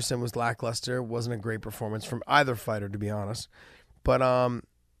Benson Henderson was lackluster. Wasn't a great performance from either fighter, to be honest. But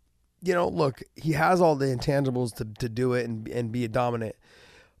look, he has all the intangibles to do it and be a dominant.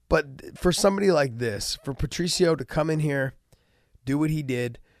 But for somebody like this, for Patricio to come in here, do what he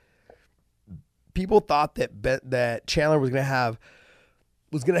did, people thought that Chandler was going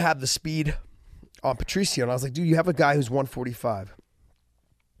to have the speed on Patricio. And I was like, dude, you have a guy who's 145.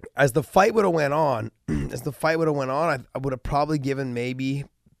 As the fight would have went on, I would have probably given maybe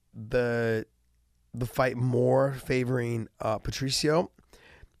the fight more favoring Patricio,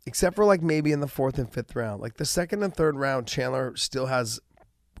 except for like maybe in the 4th and 5th round. Like the 2nd and 3rd round, Chandler still has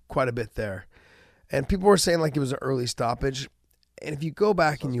quite a bit there. And people were saying like it was an early stoppage. And if you go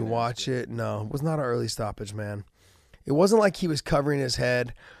back and you watch it, no, it was not an early stoppage, man. It wasn't like he was covering his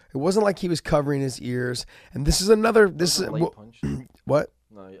head. It wasn't like he was covering his ears. And this is another. What?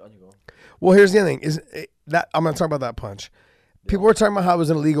 No, on you go. Well, here's the other thing. I'm going to talk about that punch. People were talking about how it was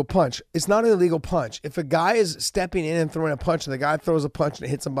an illegal punch. It's not an illegal punch. If a guy is stepping in and throwing a punch, and the guy throws a punch and it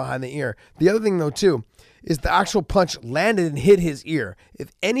hits him behind the ear. The other thing, though, too, is the actual punch landed and hit his ear.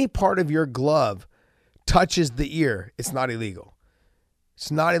 If any part of your glove touches the ear, it's not illegal.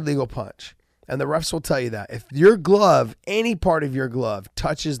 It's not an illegal punch. And the refs will tell you that. If your glove, any part of your glove,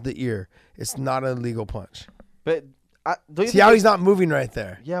 touches the ear, it's not an illegal punch. But see how he's not moving right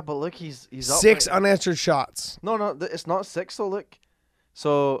there? Yeah, but look, he's up 6 unanswered shots. No, it's not 6. So look,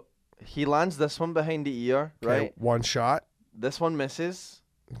 so he lands this one behind the ear, right? Okay, 1 shot. This one misses.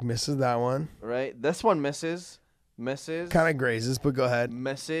 Misses that one. Right. This one misses. Kind of grazes, but go ahead.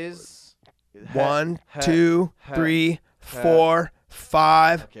 Misses. 1, 2, 3, 4,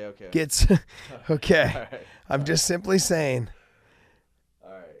 5. Okay. Gets okay. Right. I'm just simply saying.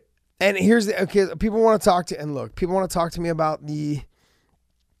 All right. And here's people want to talk to me about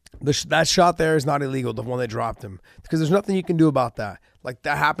that shot there is not illegal, the one that dropped him, because there's nothing you can do about that. Like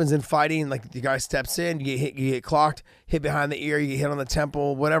that happens in fighting. Like the guy steps in, you get hit, you get clocked, hit behind the ear, you get hit on the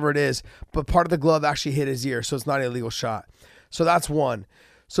temple, whatever it is. But part of the glove actually hit his ear, so it's not an illegal shot. So that's 1.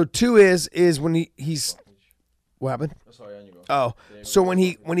 So 2 is when he's what happened? Sorry, on you go. Oh, so when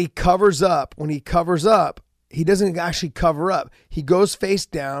he covers up, he doesn't actually cover up. He goes face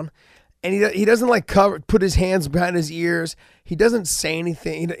down, and he doesn't like put his hands behind his ears. He doesn't say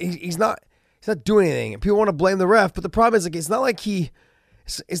anything. He's not doing anything. And people want to blame the ref, but the problem is like it's not like he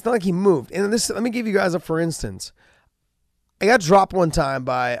moved. And let me give you guys a for instance. I got dropped one time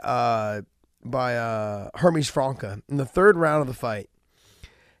by Hermes Franca in the 3rd round of the fight,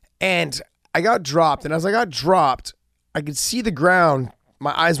 and I got dropped, and as I got dropped, I could see the ground.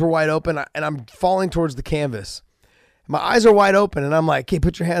 My eyes were wide open, and I'm falling towards the canvas. My eyes are wide open, and I'm like, hey,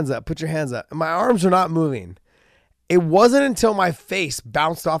 put your hands up, And my arms are not moving. It wasn't until my face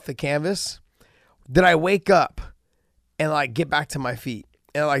bounced off the canvas that I wake up and like get back to my feet.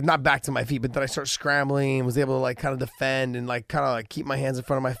 And like not back to my feet, but then I start scrambling, was able to like kind of defend and like kind of like keep my hands in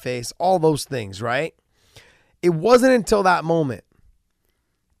front of my face, all those things, right? It wasn't until that moment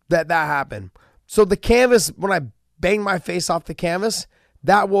that happened. So the canvas, when I banged my face off the canvas,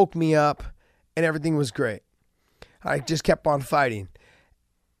 that woke me up and everything was great. I just kept on fighting.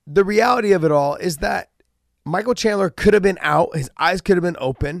 The reality of it all is that Michael Chandler could have been out. His eyes could have been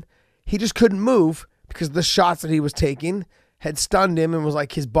open. He just couldn't move because the shots that he was taking had stunned him and was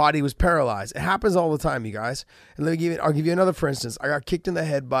like his body was paralyzed. It happens all the time, you guys. And I'll give you another for instance. I got kicked in the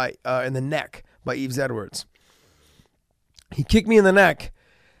head in the neck by Yves Edwards. He kicked me in the neck.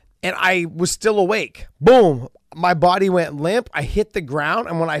 And I was still awake. Boom. My body went limp. I hit the ground.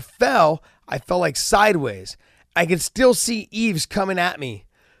 And when I fell like sideways. I could still see Yves coming at me,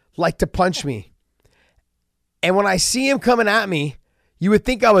 like to punch me. And when I see him coming at me, you would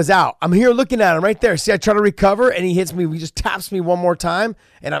think I was out. I'm here looking at him right there. See, I try to recover, and he hits me. He just taps me one more time,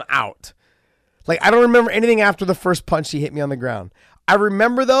 and I'm out. Like, I don't remember anything after the first punch he hit me on the ground. I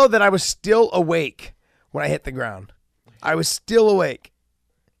remember, though, that I was still awake when I hit the ground. I was still awake.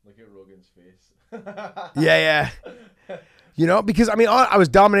 Look at Rogan's face. Yeah. You know, because I mean, I was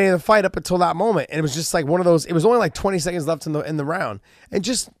dominating the fight up until that moment, and it was just like one of those. It was only like 20 seconds left in the round, and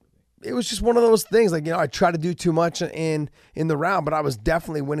it was just one of those things. Like, you know, I tried to do too much in the round, but I was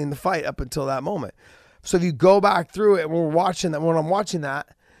definitely winning the fight up until that moment. So if you go back through it, when I'm watching that,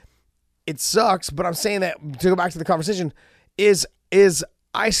 it sucks. But I'm saying that to go back to the conversation is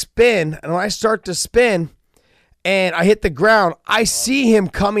I spin, and when I start to spin and I hit the ground, I see him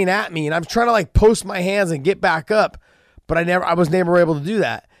coming at me, and I'm trying to like post my hands and get back up. But I was never able to do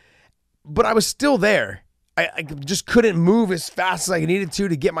that. But I was still there. I just couldn't move as fast as I needed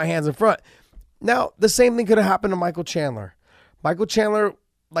to get my hands in front. Now, the same thing could have happened to Michael Chandler. Michael Chandler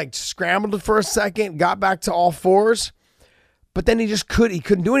like scrambled for a second, got back to all fours, but then he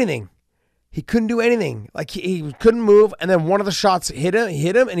couldn't do anything. He couldn't do anything. Like he couldn't move, and then one of the shots hit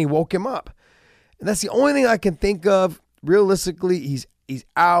him, and he woke him up. And that's the only thing I can think of. Realistically, he's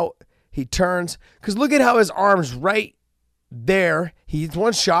out. He turns, because look at how his arm's right there. He's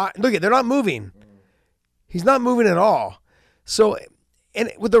one shot. Look at, they're not moving. He's not moving at all. So, and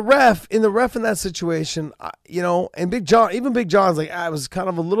with the ref in that situation, you know, and Big John's like, it was kind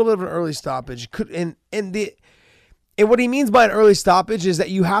of a little bit of an early stoppage. And what he means by an early stoppage is that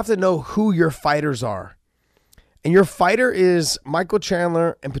you have to know who your fighters are. And your fighter is Michael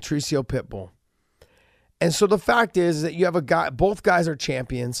Chandler and Patricio Pitbull. And so the fact is that you have a guy, both guys are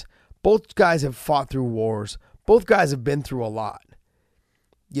champions. Both guys have fought through wars. Both guys have been through a lot,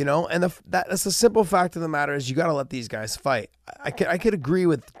 you know, and that's the simple fact of the matter is you got to let these guys fight. I could agree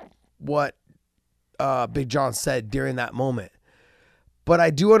with what Big John said during that moment, but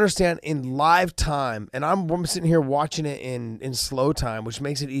I do understand in live time, and I'm sitting here watching it in slow time, which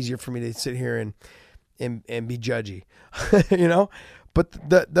makes it easier for me to sit here and be judgy, you know. But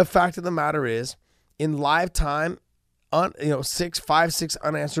the fact of the matter is, in live time, 6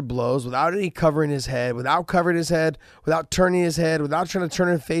 unanswered blows without any covering his head, without turning his head, without trying to turn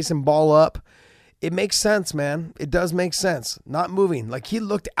his face and ball up. It makes sense, man. It does make sense. Not moving. Like, he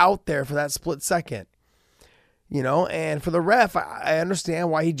looked out there for that split second, you know, and for the ref, I understand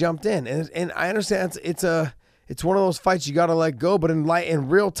why he jumped in. And I understand it's one of those fights you got to let go, but in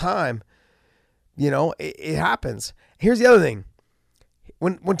real time, you know, it happens. Here's the other thing.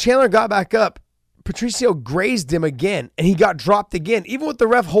 When Chandler got back up, Patricio grazed him again, and he got dropped again, even with the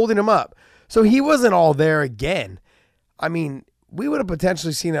ref holding him up. So he wasn't all there again. I mean, we would have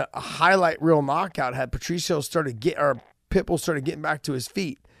potentially seen a highlight reel knockout had Pitbull started getting back to his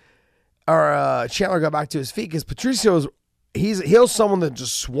feet, or Chandler got back to his feet, because Patricio's he's someone that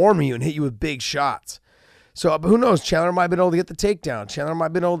just swarm you and hit you with big shots. So who knows? Chandler might have been able to get the takedown. Chandler might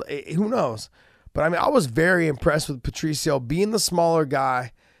have been able to, who knows? But I mean, I was very impressed with Patricio being the smaller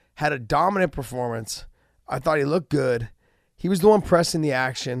guy. Had a dominant performance. I thought he looked good. He was the one pressing the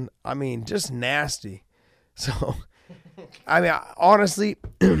action. I mean, just nasty. So, I mean, honestly,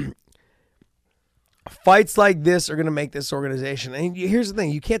 fights like this are going to make this organization. And here's the thing.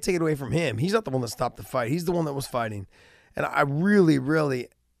 You can't take it away from him. He's not the one that stopped the fight. He's the one that was fighting. And I really, really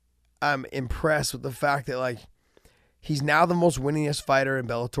am impressed with the fact that, like, he's now the most winningest fighter in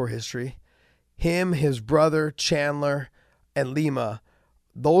Bellator history. Him, his brother, Chandler, and Lima,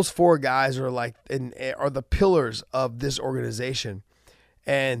 those four guys are are the pillars of this organization,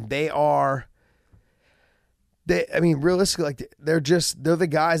 and realistically, they're the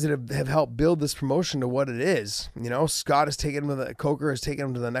guys that have helped build this promotion to what it is. You know, Coker has taken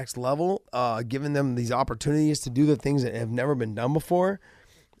them to the next level, giving them these opportunities to do the things that have never been done before,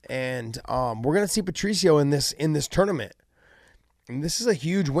 and we're gonna see Patricio in this tournament, and this is a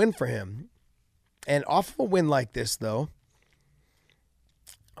huge win for him. And off of a win like this, though.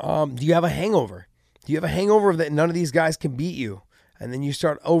 Do you have a hangover? Do you have a hangover that none of these guys can beat you? And then you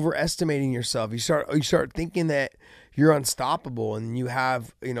start overestimating yourself. You start thinking that you're unstoppable and you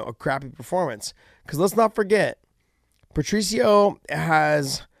have, you know, a crappy performance. Because let's not forget, Patricio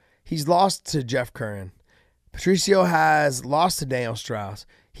he's lost to Jeff Curran. Patricio has lost to Daniel Strauss.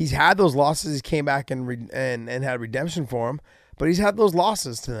 He's had those losses. He came back and had redemption for him. But he's had those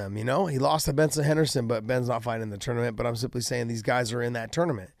losses to them, you know. He lost to Benson Henderson, but Ben's not fighting in the tournament. But I'm simply saying these guys are in that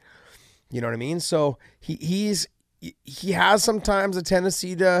tournament. You know what I mean? So he has sometimes a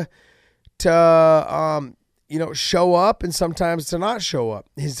tendency to show up and sometimes to not show up.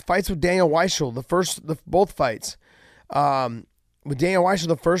 His fights with Daniel Weichel, both fights, with Daniel Weichel,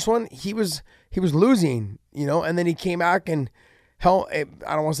 the first one, he was losing, you know, and then he came back and I don't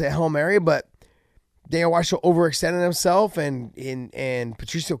want to say Hail Mary, but Daniel Weichel overextended himself, and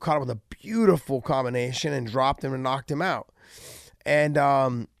Patricio caught him with a beautiful combination and dropped him and knocked him out. And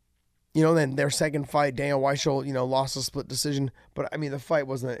Then their second fight, Daniel Weichel, lost a split decision. But I mean, the fight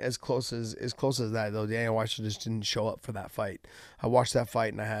wasn't as close as that though. Daniel Weichel just didn't show up for that fight. I watched that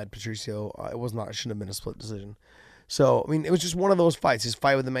fight and I had Patricio. It shouldn't have been a split decision. So I mean, it was just one of those fights. His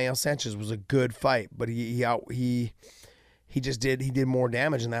fight with Emmanuel Sanchez was a good fight, but he did more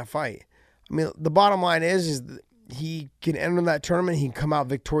damage in that fight. I mean, the bottom line is he can enter that tournament, he can come out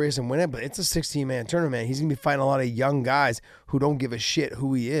victorious and win it, but it's a 16-man tournament. He's going to be fighting a lot of young guys who don't give a shit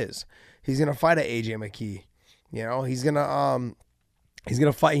who he is. He's going to fight a AJ McKee. He's going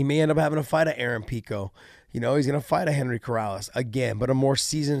to fight. He may end up having a fight at Aaron Pico. He's going to fight a Henry Corrales again, but a more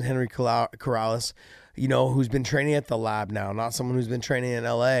seasoned Henry Corrales, who's been training at the lab now, not someone who's been training in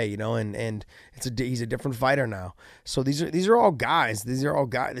LA, and he's a different fighter now. So these are all guys.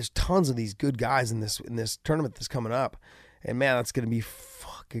 There's tons of these good guys in this tournament that's coming up. And man, that's going to be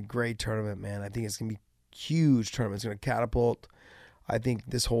fucking great tournament, man. I think it's going to be huge tournament. It's going to catapult, I think,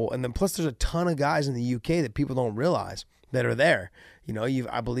 and then plus there's a ton of guys in the UK that people don't realize that are there.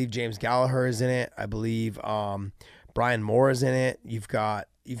 I believe James Gallagher is in it. I believe Brian Moore is in it. You've got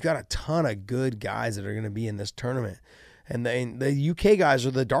a ton of good guys that are going to be in this tournament. And the UK guys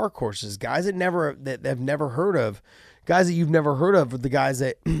are the dark horses, guys that have never heard of, guys that you've never heard of, are the guys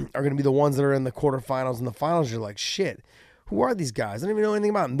that are going to be the ones that are in the quarterfinals and the finals. You're like, shit, who are these guys? I don't even know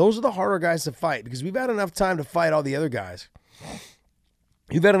anything about them. Those are the harder guys to fight because we've had enough time to fight all the other guys.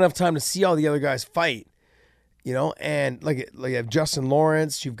 You've had enough time to see all the other guys fight, and like you have Justin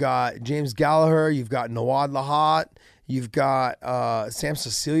Lawrence, you've got James Gallagher, you've got Nawad Lahat, you've got Sam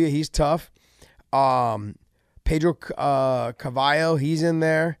Cecilia, he's tough. Pedro Cavallo, he's in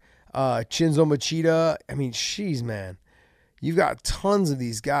there. Chinzo Machida. I mean, jeez, man. You've got tons of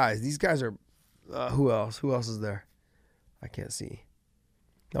these guys. These guys are, who else? Who else is there? I can't see.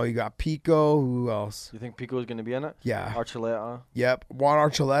 No, you got Pico. Who else? You think Pico is going to be in it? Yeah. Archuleta. Yep. Juan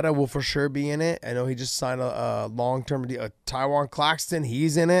Archuleta will for sure be in it. I know he just signed a long-term deal. Taiwan Claxton,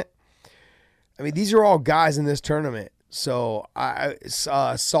 he's in it. I mean, these are all guys in this tournament. So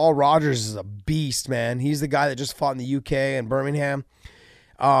Saul Rogers is a beast, man. He's the guy that just fought in the UK and Birmingham.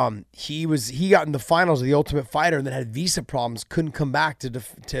 He got in the finals of the Ultimate Fighter and then had visa problems, couldn't come back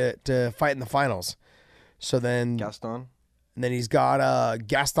to fight in the finals. So then Gaston. And then he's got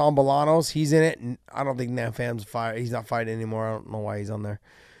Gaston Bolanos. He's in it. And I don't think Nanfam's fight. He's not fighting anymore. I don't know why he's on there.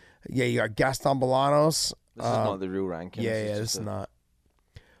 Yeah, you got Gaston Bolanos. This is not the real ranking. Yeah, this is not.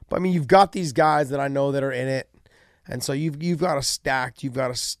 But I mean, you've got these guys that I know that are in it. And so you've got a stack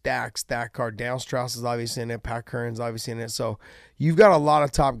card. Dale Strauss is obviously in it. Pat Curran's obviously in it. So you've got a lot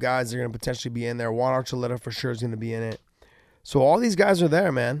of top guys that are going to potentially be in there. Juan Archuleta for sure is going to be in it. So all these guys are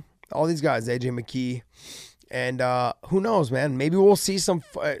there, man. All these guys, AJ McKee. And who knows, man? Maybe we'll see some.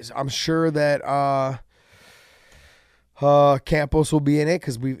 I'm sure that Campos will be in it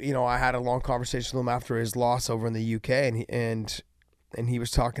because I had a long conversation with him after his loss over in the UK, and he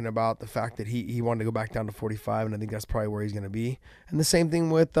was talking about the fact that he wanted to go back down to 45, and I think that's probably where he's going to be. And the same thing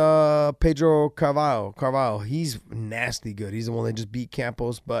with Pedro Carvalho. He's nasty good. He's the one that just beat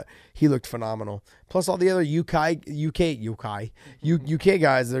Campos, but he looked phenomenal. Plus all the other UK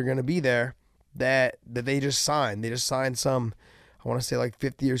guys that are going to be there. That they just signed. They just signed some, I want to say like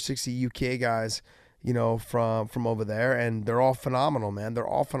 50 or 60 UK guys, from over there, and they're all phenomenal, man. They're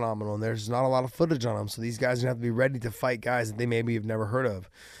all phenomenal, and there's not a lot of footage on them. So these guys are gonna have to be ready to fight guys that they maybe have never heard of,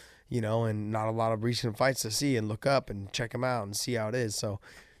 and not a lot of recent fights to see and look up and check them out and see how it is. So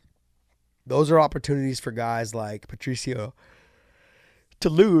those are opportunities for guys like Patricio to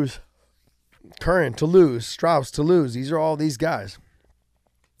lose, Curran to lose, Strauss to lose. These are all these guys.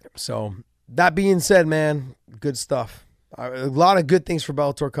 So. That being said, man, good stuff. A lot of good things for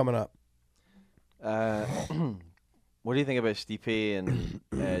Bellator coming up. What do you think about Stipe and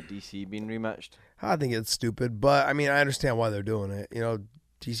DC being rematched? I think it's stupid, but I mean, I understand why they're doing it.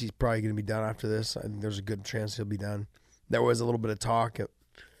 DC's probably going to be done after this. I think there's a good chance he'll be done. There was a little bit of talk of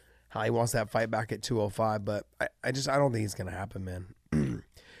how he wants that fight back at 205, but I don't think it's going to happen, man.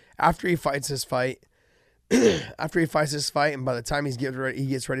 After he fights this fight, and by the time he gets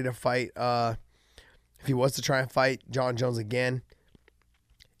ready to fight, if he was to try and fight John Jones again,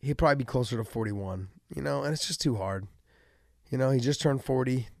 he'd probably be closer to 41, and it's just too hard. He just turned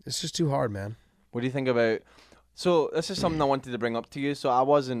 40. It's just too hard, man. What do you think about, so this is something I wanted to bring up to you. So I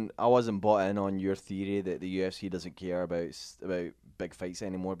wasn't bought in on your theory that the UFC doesn't care about big fights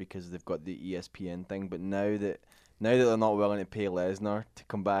anymore because they've got the ESPN thing. But now that they're not willing to pay Lesnar to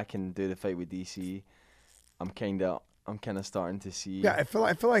come back and do the fight with DC, I'm kind of starting to see. Yeah, I feel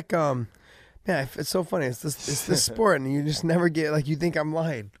like man, it's so funny. It's this sport, and you just never get, like, you think I'm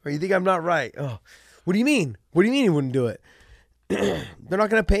lying or you think I'm not right. Oh, what do you mean? What do you mean he wouldn't do it? they're not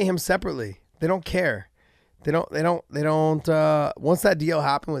going to pay him separately. They don't care. They don't. Once that deal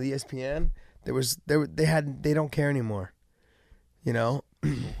happened with ESPN, they don't care anymore. You know.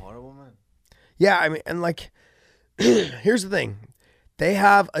 So horrible, man. Yeah, I mean, and like, here's the thing: they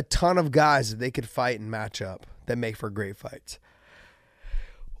have a ton of guys that they could fight and match up that make for great fights.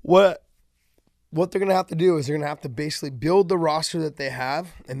 What they're gonna have to do is they're gonna have to basically build the roster that they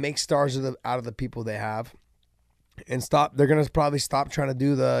have and make stars out of the people they have, and stop. They're gonna probably stop trying to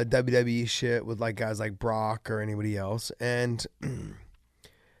do the WWE shit with like guys like Brock or anybody else, and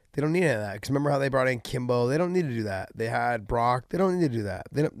they don't need any of that. Because remember how they brought in Kimbo? They don't need to do that. They had Brock. They don't need to do that.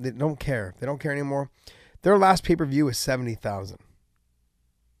 They don't care. They don't care anymore. Their last pay-per-view was 70,000.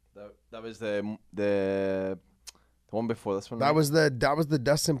 That was the one before this one. That right? was the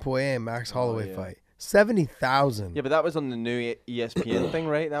Dustin Poirier and Max Holloway fight. 70,000. Yeah, but that was on the new ESPN thing,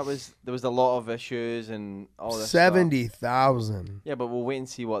 right? There was a lot of issues and all this. 70,000. Yeah, but we'll wait and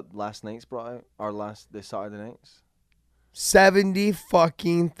see what last night's brought out, or the Saturday nights. 70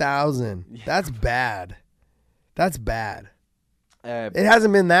 fucking thousand. Yeah. That's bad. That's bad. It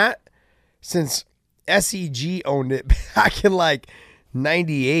hasn't been that since SEG owned it back in like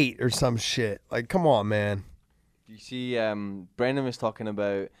 98 or some shit. Like, come on, man. You see, Brendan was talking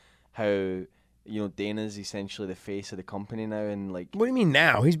about how Dana's essentially the face of the company now, and like. What do you mean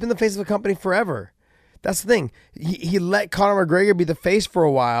now? He's been the face of the company forever. That's the thing. He let Conor McGregor be the face for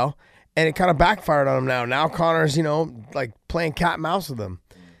a while, and it kind of backfired on him now. Now Conor's, like playing cat and mouse with him.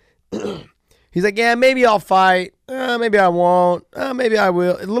 He's like, yeah, maybe I'll fight. Maybe I won't. Maybe I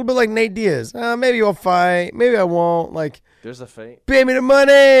will. A little bit like Nate Diaz. Maybe I'll fight. Maybe I won't. Like, there's a fight. Pay me the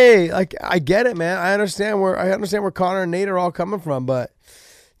money. Like, I get it, man. I understand where Conor and Nate are all coming from, but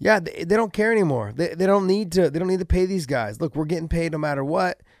yeah, they don't care anymore. They don't need to. They don't need to pay these guys. Look, we're getting paid no matter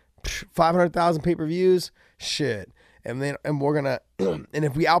what. 500,000 pay-per-views. Shit. And we're gonna and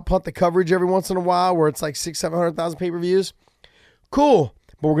if we outpunt the coverage every once in a while where it's like 600,000-700,000 pay-per-views, cool.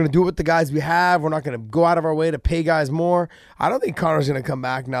 But we're gonna do it with the guys we have. We're not gonna go out of our way to pay guys more. I don't think Conor's gonna come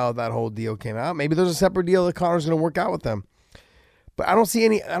back now that whole deal came out. Maybe there's a separate deal that Conor's gonna work out with them. But I don't see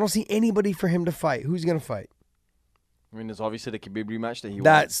anybody for him to fight. Who's gonna fight? I mean, there's obviously the Khabib rematch that he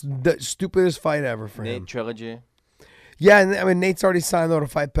That's the stupidest fight ever for him. Nate trilogy. Yeah, and I mean Nate's already signed though to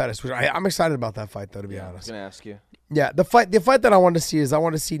fight Pettis, which I'm excited about that fight though, to be honest. I was gonna ask you. Yeah, the fight that I wanted to see is I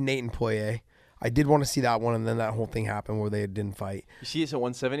want to see Nate and Poirier. I did want to see that one, and then that whole thing happened where they didn't fight. You see, it's at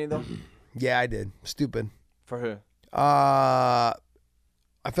 170 though. Yeah, I did. Stupid. For who? I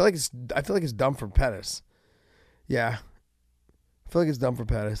feel like it's dumb for Pettis. Yeah, I feel like it's dumb for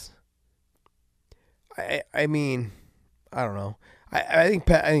Pettis. I mean, I don't know. I think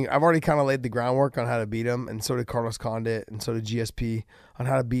I've already kind of laid the groundwork on how to beat him, and so did Carlos Condit, and so did GSP on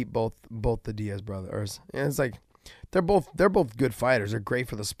how to beat both the Diaz brothers. And it's like they're both good fighters. They're great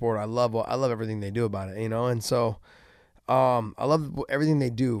for the sport. I love everything they do about it, And so I love everything they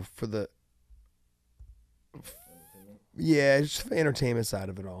do for the just the entertainment side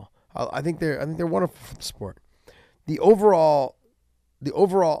of it all. I think they're wonderful for the sport. The overall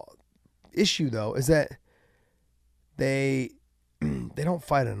issue though is that they don't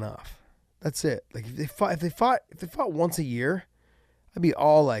fight enough. That's it. Like if they fought once a year, I'd be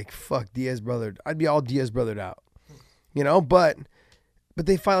all like, fuck Diaz brother. I'd be all Diaz brothered out. But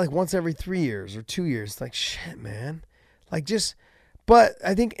they fight like once every 3 years or 2 years. Like shit, man. Like just but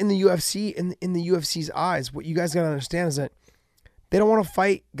I think in the UFC, in the UFC's eyes, what you guys gotta understand is that they don't want to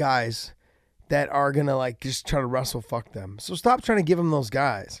fight guys that are gonna like just try to wrestle fuck them. So stop trying to give them those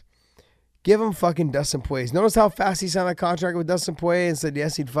guys. Give him fucking Dustin Poirier. Notice how fast he signed a contract with Dustin Poirier and said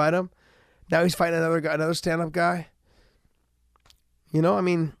yes, he'd fight him. Now he's fighting another guy, another stand-up guy. I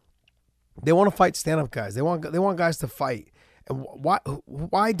mean, they want to fight stand-up guys. They want guys to fight. And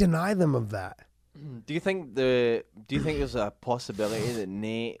why deny them of that? Do you think there's a possibility that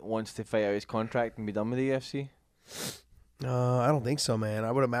Nate wants to fight out his contract and be done with the UFC? I don't think so, man.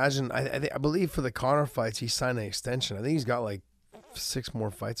 I would imagine. I believe for the Conor fights, he signed an extension. I think he's got like 6 more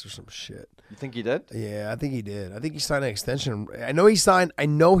fights or some shit. You think he did? Yeah, I think he did. I think he signed an extension. I know he signed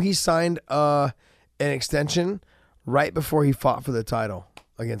an extension right before he fought for the title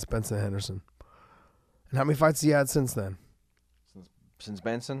against Benson Henderson. And how many fights has he had since then? Since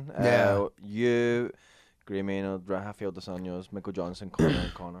Benson? Yeah. You, Gray Maynard, Rafael Dos Anjos, Michael Johnson, Conor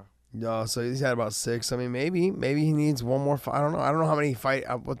and Conor. No, so he's had about 6. I mean, maybe he needs one more fight. I don't know how many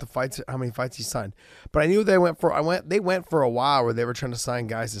fights he signed. But I knew they went for a while where they were trying to sign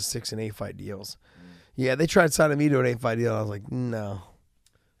guys to 6 and 8 fight deals. Yeah, they tried signing me to an 8 fight deal. I was like, no,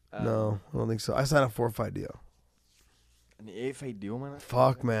 I don't think so. I signed a 4 fight deal. an 8-fight deal, man.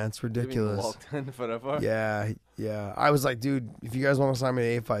 Fuck, man, it's They've been ridiculous. locked in forever. Yeah. I was like, dude, if you guys want to sign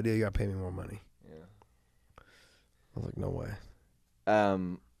me an 8-fight deal, you gotta pay me more money. Yeah. I was like, no way.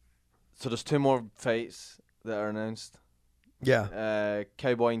 So there's 2 more fights that are announced. Yeah.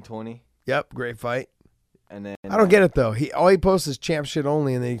 Cowboy and Tony, Yep. Great fight. and then I don't get it though. All he posts is champ shit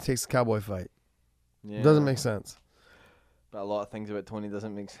only, and then he takes the Cowboy fight. Yeah, Doesn't make sense. But a lot of things about Tony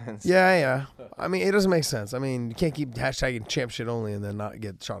doesn't make sense. Yeah. I mean, it doesn't make sense. I mean, you can't keep hashtagging champ shit only and then not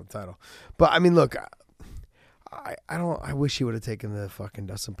get shot at the title. But I mean, look, I wish he would have taken the fucking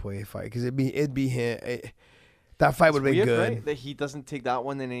Dustin Poirier fight because it'd be him. That fight would have been Weird, good. right? That he doesn't take that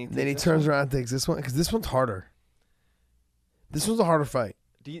one, and Then he turns around and takes this one because this one's harder. This one's a harder fight.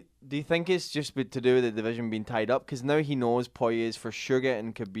 Do you think it's just to do with the division being tied up? Because now he knows Poirier is for sure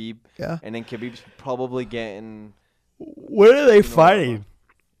getting Khabib, Yeah. and then Khabib's probably getting. When are they fighting?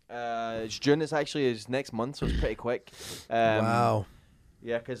 It's June. It's actually next month, so it's pretty quick. Wow.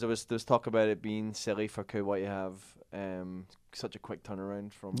 Yeah, because there was talk about it being silly for Cowboy to have such a quick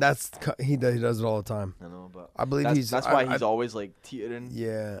turnaround from. He does it all the time. I know, but I believe that's why he's always like teetering.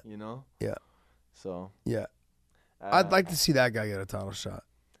 Yeah. You know. Yeah. So. Yeah. I'd like to see that guy get a title shot.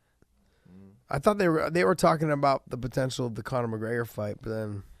 I thought they were talking about the potential of the Conor McGregor fight, but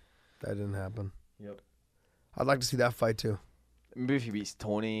then that didn't happen. Yep. I'd like to see that fight too. Maybe if he beats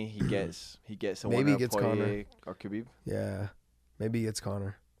Tony, he gets a Maybe winner he of gets Poirier Conor. or Khabib. Yeah, maybe he gets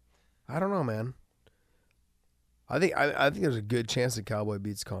Conor. I don't know, man. I think there's a good chance that Cowboy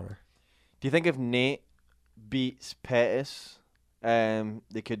beats Conor. Do you think if Nate beats Pettis,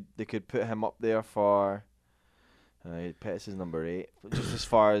 they could put him up there for? Pettis is number 8, just as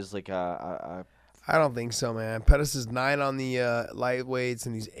far as like a. I don't think so, man. Pettis is 9 on the lightweights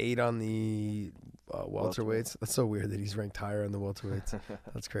and he's 8 on the welterweights. That's so weird that he's ranked higher on the welterweights.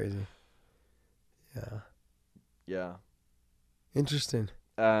 That's crazy. Yeah. Yeah. Interesting.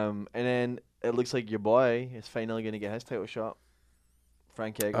 And then it looks like your boy is finally going to get his title shot.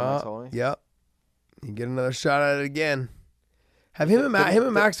 Frank Edgar. Yep. You get another shot at it again. Him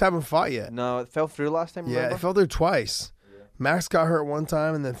and Max haven't fought yet. No, it fell through last time. Yeah, remember? it fell through twice. Yeah. Max got hurt one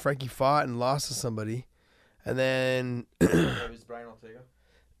time, and then Frankie fought and lost to somebody. And then It was Brian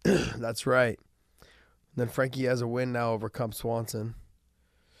Ortega. that's right. And then Frankie has a win now over Cub Swanson.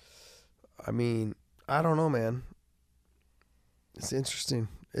 I mean, I don't know, man. It's interesting.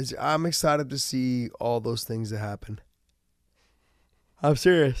 I'm excited to see all those things that happen. I'm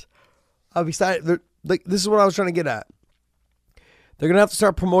serious. I'm excited. Like, this is what I was trying to get at. They're going to have to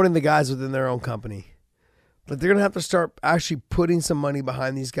start promoting the guys within their own company. Like, they're going to have to start actually putting some money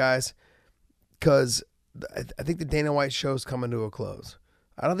behind these guys because I think the Dana White show is coming to a close.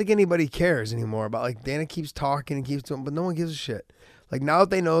 I don't think anybody cares anymore about, like, Dana keeps talking and keeps doing, but no one gives a shit. Like, now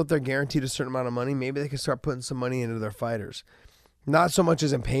that they know that they're guaranteed a certain amount of money, maybe they can start putting some money into their fighters. Not so much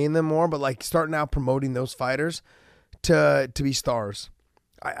as in paying them more, but, like, starting out promoting those fighters to be stars.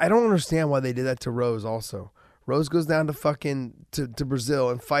 I don't understand why they did that to Rose also. Rose goes down to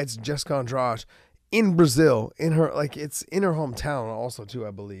Brazil and fights Jessica Andrade in Brazil, it's in her hometown also too,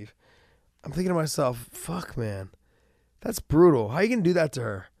 I believe. I'm thinking to myself, fuck, man, that's brutal. How you gonna do that to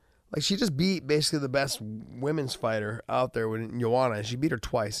her? Like, she just beat basically the best women's fighter out there with Joanna, and she beat her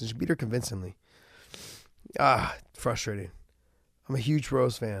twice, and she beat her convincingly. Frustrating. I'm a huge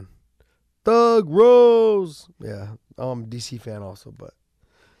Rose fan. Thug Rose. Yeah, I'm a DC fan also, but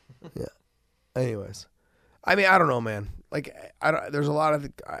yeah. Anyways. I mean, I don't know, man. Like, there's a lot of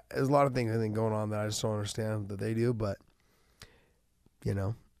things I think going on that I just don't understand that they do, but you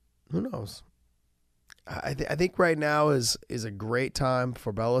know, who knows? I think right now is a great time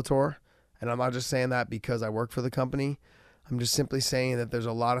for Bellator, and I'm not just saying that because I work for the company. I'm just simply saying that there's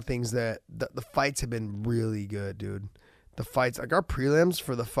a lot of things that the fights have been really good, dude. The fights, like our prelims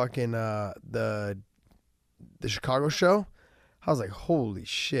for the fucking the Chicago show, I was like, holy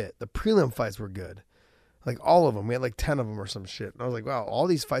shit, the prelim fights were good. Like, all of them. We had like 10 of them or some shit. And I was like, wow, all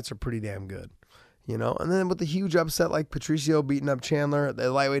these fights are pretty damn good. You know? And then with the huge upset like Patricio beating up Chandler, the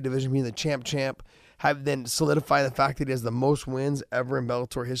lightweight division being the champ, have then solidify the fact that he has the most wins ever in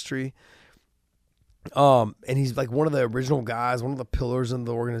Bellator history. And he's like one of the original guys, one of the pillars in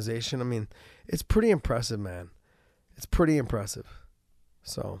the organization. I mean, it's pretty impressive, man. It's pretty impressive.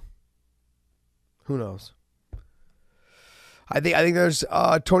 So, who knows? I think there's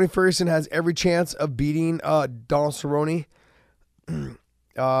Tony Ferguson has every chance of beating Donald Cerrone.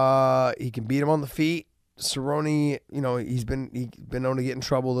 He can beat him on the feet. Cerrone, you know, he's been known to get in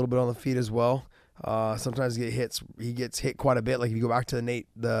trouble a little bit on the feet as well. Sometimes he gets hit quite a bit. Like if you go back to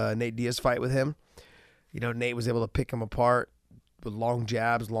the Nate Diaz fight with him, you know, Nate was able to pick him apart with long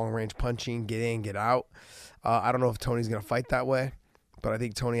jabs, long range punching, get in, get out. I don't know if Tony's going to fight that way, but I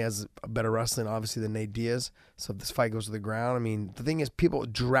think Tony has a better wrestling, obviously, than Nate Diaz. So if this fight goes to the ground, I mean, the thing is, people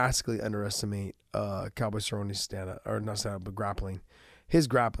drastically underestimate Cowboy Cerrone's stand-up, or not stand-up, but grappling. His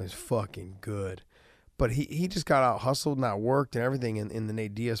grappling is fucking good. But he just got out hustled and outworked and everything in the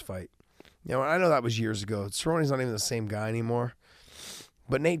Nate Diaz fight. You know, I know that was years ago. Cerrone's not even the same guy anymore.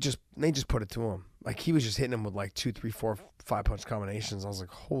 But Nate just put it to him. Like, he was just hitting him with like 2, 3, 4, 5 punch combinations. I was like,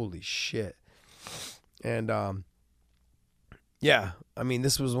 holy shit. And yeah, I mean,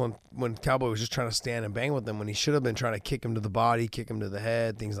 this was when Cowboy was just trying to stand and bang with him when he should have been trying to kick him to the body, kick him to the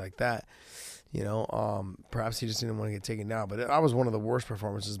head, things like that. You know, perhaps he just didn't want to get taken down. But that was one of the worst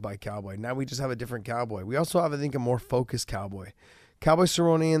performances by Cowboy. Now we just have a different Cowboy. We also have, I think, a more focused Cowboy. Cowboy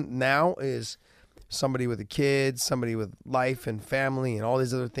Cerrone now is somebody with a kid, somebody with life and family and all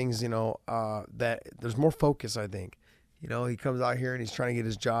these other things, you know, that there's more focus, I think. You know, he comes out here and he's trying to get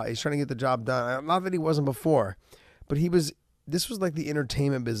his job. He's trying to get the job done. Not that he wasn't before, but this was like the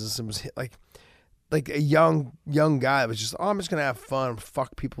entertainment business. It was like a young guy that was just, I'm just going to have fun,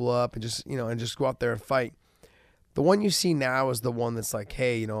 fuck people up and just, you know, and just go out there and fight. The one you see now is the one that's like,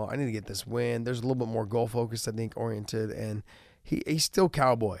 hey, you know, I need to get this win. There's a little bit more goal focused, I think, oriented, and he's still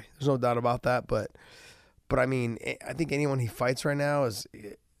Cowboy. There's no doubt about that, but I mean, I think anyone he fights right now is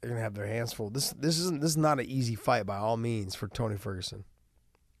they're going to have their hands full. This is not an easy fight by all means for Tony Ferguson.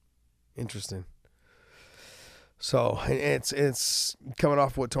 Interesting. So it's coming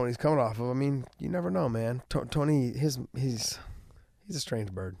off what Tony's coming off of. I mean, you never know, man. Tony, he's a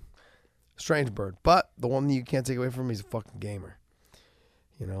strange bird. Strange bird. But the one that you can't take away from him, he's a fucking gamer.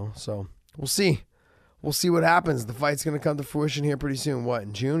 You know, so we'll see. We'll see what happens. The fight's going to come to fruition here pretty soon. What,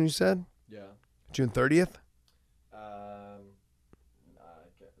 in June, you said? Yeah. June 30th? I don't know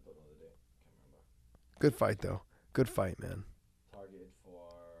the date. Can't remember. Good fight, though. Good fight, man. Targeted for...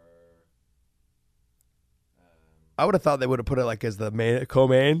 I would have thought they would have put it like as the main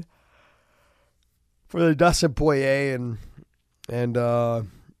co-main for the Dustin Poirier and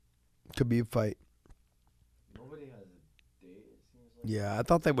Khabib fight. Nobody has a date, it seems like. Yeah, I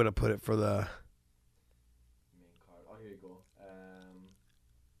thought they would have put it for the Main card. Oh, here you go.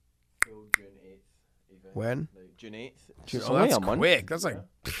 Phil, June 8th. Even. when? Like June 8th. June, It's oh, only that's a month. quick. That's like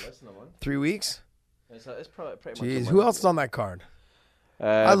Less than a month. 3 weeks. It's probably pretty much a Jeez, month. who else is on that card?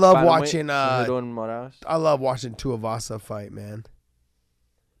 I love Bantamweight, watching. Cejudo and Moraes. I love watching Tuivasa fight, man.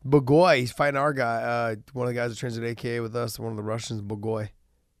 Bogoy, he's fighting our guy. One of the guys that trains at AKA with us. One of the Russians, Bogoy.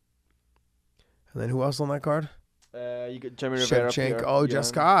 And then who else on that card? You got Jimmy Rivera. Shevchenko. Oh,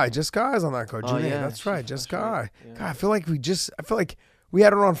 Jessica. Jessica's on that card. Oh, June 8th. yeah, That's right. Jessica. right. Yeah. God, I feel like we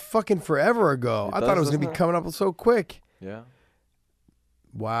had her on fucking forever ago. It I thought it was does, gonna be doesn't it? coming up so quick. Yeah.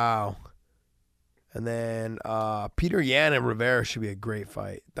 Wow. And then Peter Yan and Rivera should be a great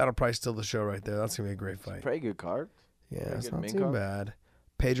fight. That'll probably steal the show right there. That's gonna be a great fight. Pretty good card. Yeah, pretty it's good not main too card. bad.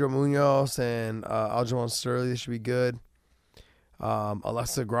 Pedro Munoz and Aljamain Sterling, this should be good.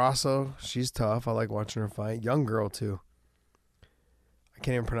 Alessa Grasso, she's tough. I like watching her fight. Young girl too. I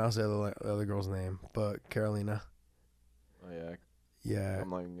can't even pronounce the other girl's name, but Carolina. Oh yeah. Yeah, I'm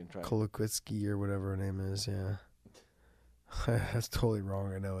not even gonna try. Kolokwitsky or whatever her name is. Yeah, that's totally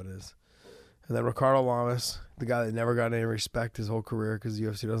wrong. I know it is. And then Ricardo Lamas, the guy that never got any respect his whole career because the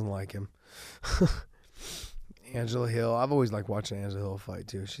UFC doesn't like him. Angela Hill. I've always liked watching Angela Hill fight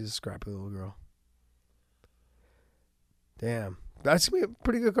too. She's a scrappy little girl. Damn. That's going to be a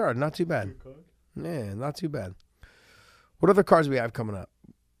pretty good card. Not too bad. Yeah, not too bad. What other cards do we have coming up?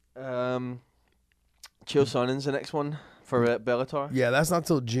 Chael Sonnen's the next one for Bellator. Yeah, that's not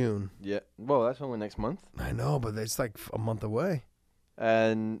till June. Yeah. Well, that's only next month. I know, but it's like a month away.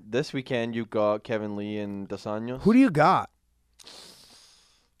 And this weekend you got Kevin Lee and Dos Anjos. Who do you got?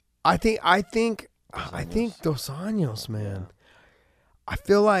 I think Dos Anjos, man. Yeah. I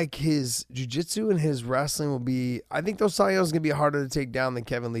feel like his jiu-jitsu and his wrestling will be... I think Dos Anjos is going to be harder to take down than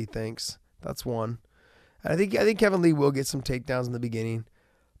Kevin Lee thinks. That's one. And I think Kevin Lee will get some takedowns in the beginning,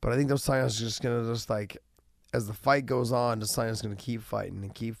 but I think Dos Anjos is just going to like, as the fight goes on, Dos Anjos is going to keep fighting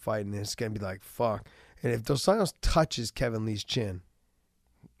and keep fighting, and it's going to be like, fuck. And if Dos Anjos touches Kevin Lee's chin,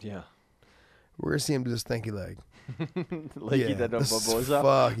 Yeah. we're going to see him do this thanky leg. Like he did on this is- Barboza.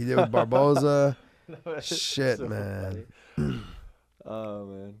 Fuck, he did with Barboza. That was Shit, so man. funny. Oh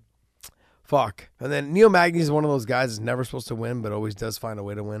man. Fuck. And then Neil Magny is one of those guys that's never supposed to win, but always does find a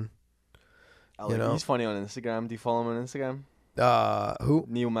way to win. You know? He's funny on Instagram. Do you follow him on Instagram? Who?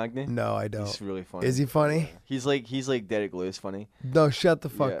 Neil Magny. No, I don't. He's really funny. Is he funny? He's like Derek Lewis funny. No, shut the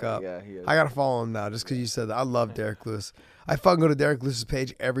fuck Yeah, up. Yeah, he is. I gotta follow him now just because you said that. I love Derek Lewis. I fucking go to Derek Lewis's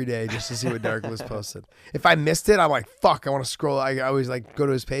page every day just to see what Derek Lewis posted. If I missed it, I'm like, fuck, I want to scroll. I always like go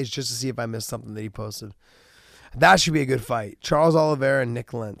to his page just to see if I missed something that he posted. That should be a good fight. Charles Oliveira and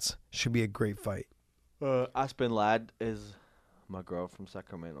Nick Lentz should be a great fight. Aspen Ladd is my girl from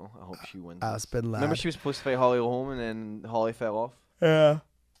Sacramento. I hope she wins. Aspen Ladd. Remember she was supposed to fight Holly Holm and then Holly fell off? Yeah.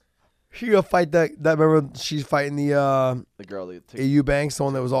 She gonna fight that remember she's fighting the girl that took Eubanks, the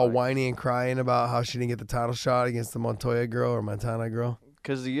one that was all whiny and crying about how she didn't get the title shot against the Montoya girl or Montana girl.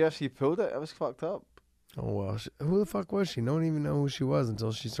 Because the UFC pulled it. It was fucked up. Oh, well. Who the fuck was she? No one even know who she was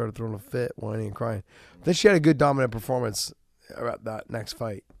until she started throwing a fit, whining and crying. Then she had a good dominant performance at that next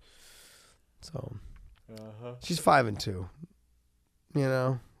fight. So, she's 5-2. You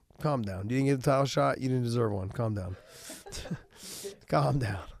know, calm down. You didn't get the title shot. You didn't deserve one. Calm down. Calm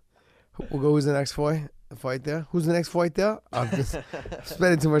down. We'll go. Who's the next fight there? Who's the next fight there? I'm just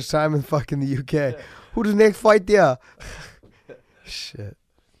spending too much time in fucking the UK. Who's the next fight there? Shit.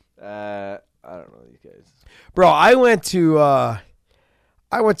 I don't know these guys. Bro, I went to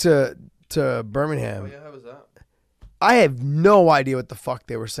Birmingham. Oh yeah, how was that? I have no idea what the fuck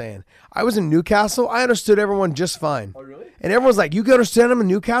they were saying. I was in Newcastle. I understood everyone just fine. Oh really? And everyone's like, "You can understand them in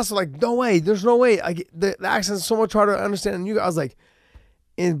Newcastle?" Like, no way. There's no way. The accent's so much harder to understand in Newcastle. I was like,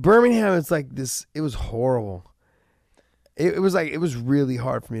 in Birmingham, it's like this. It was horrible. It was like, it was really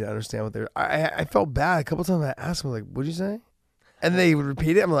hard for me to understand what they were. I felt bad. A couple times I asked them, like, "What'd you say?" And they would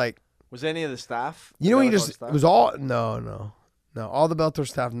repeat it. I'm like, was any of the staff? you know, when you just, it was all, no. All the Bellator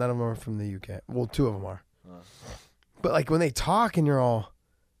staff, none of them are from the UK. Well, 2 of them are. But like when they talk and you're all,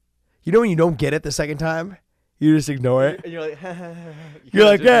 you know, when you don't get it the second time, you just ignore it. And you're like, you're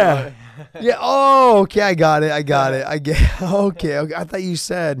like, yeah. Yeah. Oh, okay. I got it. I get okay. I thought you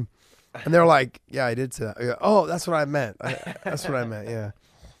said, and they're like, yeah, I did say that. Yeah. Oh, that's what I meant. That's what I meant. Yeah.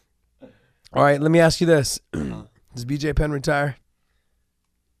 All right. Let me ask you this. Does BJ Penn retire?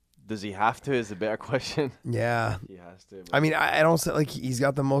 Does he have to? Is the better question. Yeah. He has to. I mean, I don't say, like, he's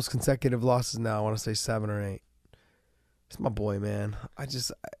got the most consecutive losses now. I want to say 7 or 8. He's my boy, man. I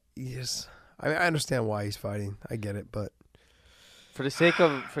mean, I understand why he's fighting. I get it, but for the sake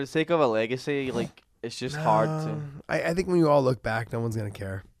of a legacy, like, it's just hard to. I think when you all look back, no one's gonna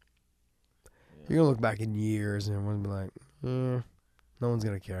care. Yeah. You're gonna look back in years, and everyone's gonna be like, no one's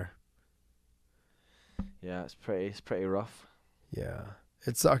gonna care. Yeah, it's pretty rough. Yeah,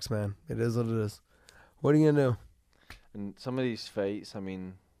 it sucks, man. It is what it is. What are you gonna do? And some of these fights, I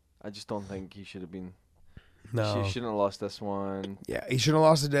mean, I just don't think he should have been. No, He shouldn't have lost this one. yeah, he shouldn't have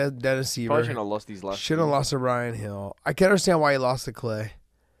lost to Dennis Seaver. Probably shouldn't have lost these last. Should have lost to Ryan Hill. I can understand why he lost to Clay.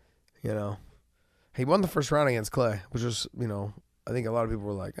 You know, he won the first round against Clay, which was, you know, I think a lot of people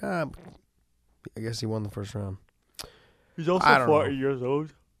were like, I guess he won the first round. He's also 40 years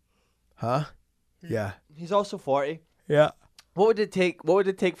old. Huh? Yeah. He's also 40. Yeah. What would it take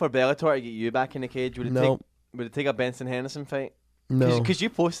for Bellator to get you back in the cage? Would it take a Benson Henderson fight? No. Because you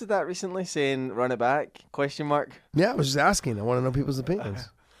posted that recently saying run it back, question mark. Yeah, I was just asking. I want to know people's opinions.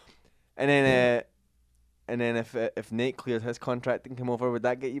 And then if Nate cleared his contract and come over, would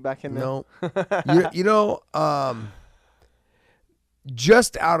that get you back in there? No. you know,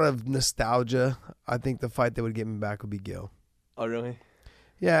 just out of nostalgia, I think the fight that would get me back would be Gil. Oh, really?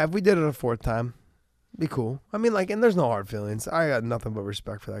 Yeah, if we did it a 4th time, it'd be cool. I mean, like, and there's no hard feelings. I got nothing but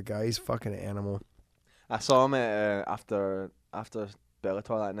respect for that guy. He's fucking an animal. I saw him after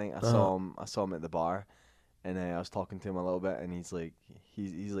Bellator that night. I saw him at the bar, and I was talking to him a little bit, and he's like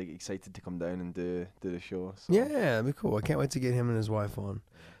excited to come down and do the show. So. Yeah, that'd be cool. I can't wait to get him and his wife on.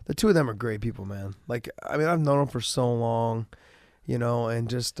 The 2 of them are great people, man. Like, I mean, I've known them for so long, you know, and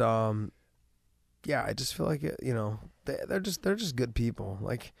just yeah, I just feel like it, you know, they're just good people.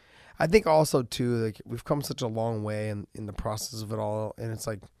 Like, I think also too, like, we've come such a long way in the process of it all, and it's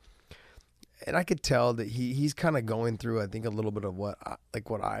like. And I could tell that he's kind of going through, I think, a little bit of what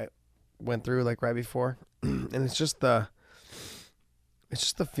I went through, like, right before. And it's just the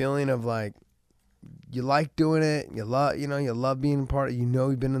feeling of, like, you like doing it, you love being part of,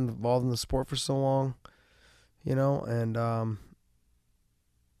 you've been involved in the sport for so long, you know, and I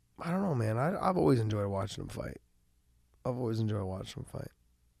don't know, man. I've always enjoyed watching him fight.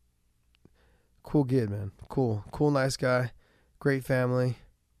 Cool kid, man. Cool, nice guy, great family,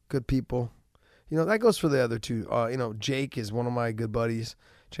 good people. You know, that goes for the other 2. You know, Jake is one of my good buddies,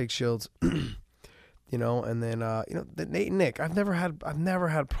 Jake Shields. You know, and then you know, Nate and Nick. I've never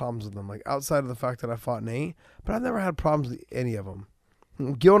had problems with them. Like, outside of the fact that I fought Nate, but I've never had problems with any of them.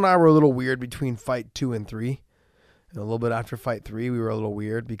 Gil and I were a little weird between fight 2 and 3, and a little bit after fight 3, we were a little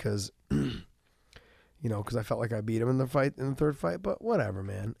weird because, you know, because I felt like I beat him in the 3rd fight. But whatever,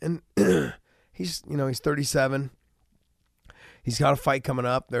 man. And he's 37. He's got a fight coming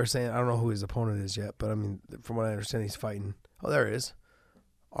up. They're saying, I don't know who his opponent is yet, but I mean, from what I understand, he's fighting. Oh, there it is.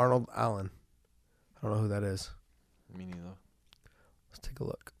 Arnold Allen. I don't know who that is. Me neither. Let's take a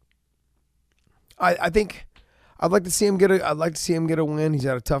look. I think I'd like to see him get a win. He's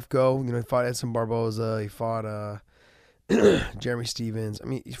had a tough go. You know, he fought Edson Barboza. He fought Jeremy Stevens. I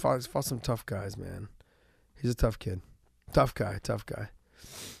mean, he fought some tough guys, man. He's a tough kid. Tough guy.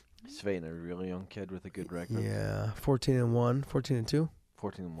 He's fighting a really young kid with a good record. Yeah, 14-1, 14-2,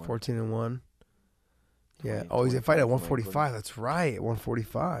 14-1. 14-1. Yeah. 20, Oh, he's a fight at 25, 145. That's right, at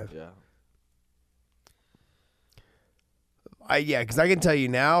 145. Yeah. Because I can tell you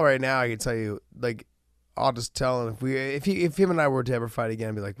now, right now, I can tell you, like, I'll just tell him if him and I were to ever fight again,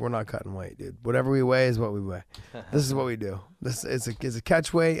 I'd be like, we're not cutting weight, dude. Whatever we weigh is what we weigh. This is what we do. This is a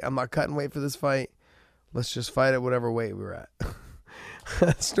catch weight. I'm not cutting weight for this fight. Let's just fight at whatever weight we're at.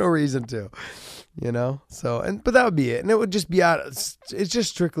 There's no reason to, you know. So but that would be it, and it would just be it's just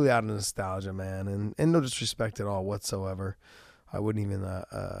strictly out of nostalgia, man, and no disrespect at all whatsoever. I wouldn't even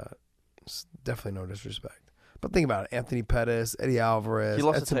definitely no disrespect. But think about it: Anthony Pettis, Eddie Alvarez. He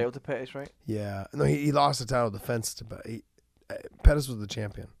lost the title to Pettis, right? Yeah, no, he lost the title defense to Pettis was the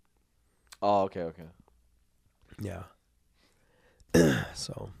champion. Oh, okay. Yeah.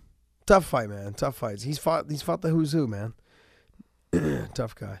 So tough fight, man. Tough fights. He's fought the who's who, man.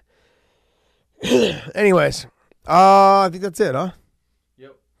 Tough guy. Anyways, I think that's it, huh?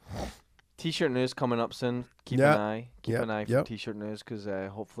 Yep. T-shirt news coming up soon. Keep Yep. an eye. Keep Yep. an eye for Yep. T-shirt news because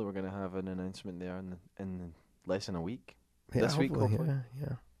hopefully we're gonna have an announcement there in less than a week. Yeah, This week, hopefully.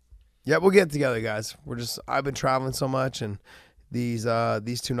 Yeah. Yeah, we'll get together, guys. I've been traveling so much, and these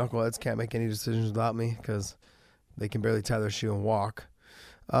two knuckleheads can't make any decisions without me because they can barely tie their shoe and walk.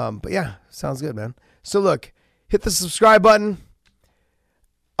 But yeah, sounds good, man. So look, hit the subscribe button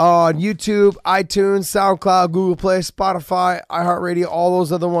on YouTube, iTunes, SoundCloud, Google Play, Spotify, iHeartRadio, all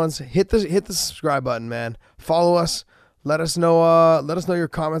those other ones. Hit the subscribe button, man. Follow us. Let us know your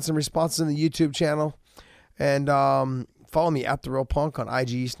comments and responses in the YouTube channel. And follow me at The Real Punk on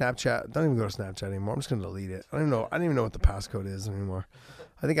IG, Snapchat. Don't even go to Snapchat anymore. I'm just gonna delete it. I don't even know what the passcode is anymore.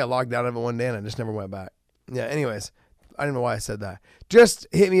 I think I logged out of it one day and I just never went back. Yeah, anyways. I don't know why I said that. Just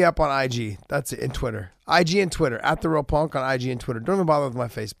hit me up on IG. That's it. And Twitter. IG and Twitter. At The Real Punk on IG and Twitter. Don't even bother with my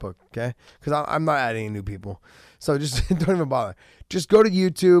Facebook, okay? Because I'm not adding any new people. So just don't even bother. Just go to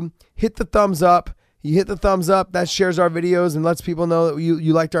YouTube. Hit the thumbs up. You hit the thumbs up. That shares our videos and lets people know that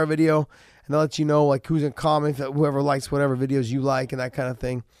you liked our video. And that lets you know like who's in comment, whoever likes whatever videos you like and that kind of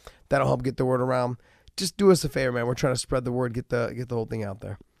thing. That'll help get the word around. Just do us a favor, man. We're trying to spread the word, get the whole thing out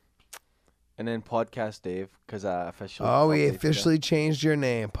there. And then Podcast Dave, because I officially. Oh, we officially changed your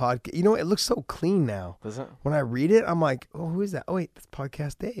name. Podcast. You know, it looks so clean now. Does it? When I read it, I'm like, oh, who is that? Oh, wait, that's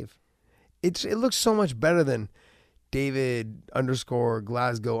Podcast Dave. It looks so much better than David _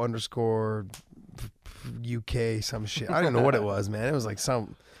 Glasgow _ UK some shit. I don't know what it was, man. It was like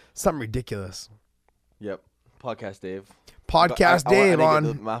something ridiculous. Yep. Podcast Dave. Podcast Dave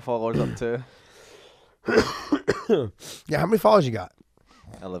on. My followers up to Yeah, how many followers you got?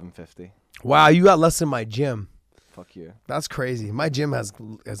 1150. Wow, you got less than my gym. Fuck you. That's crazy. My gym has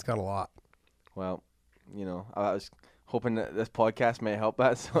got a lot. Well, you know, I was hoping that this podcast may help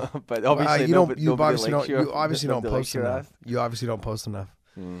that. So, but obviously, you obviously don't post enough. You obviously don't post enough.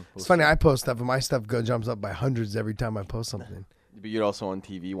 It's funny. I post stuff, and my stuff jumps up by hundreds every time I post something. But you're also on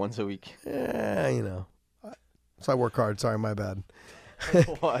TV once a week. Yeah, you know. So I work hard. Sorry, my bad.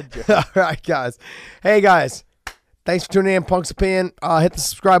 All right, guys. Hey, guys. Thanks for tuning in, Punk's Opinion. Hit the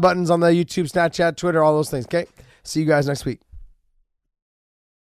subscribe buttons on the YouTube, Snapchat, Twitter, all those things, okay? See you guys next week.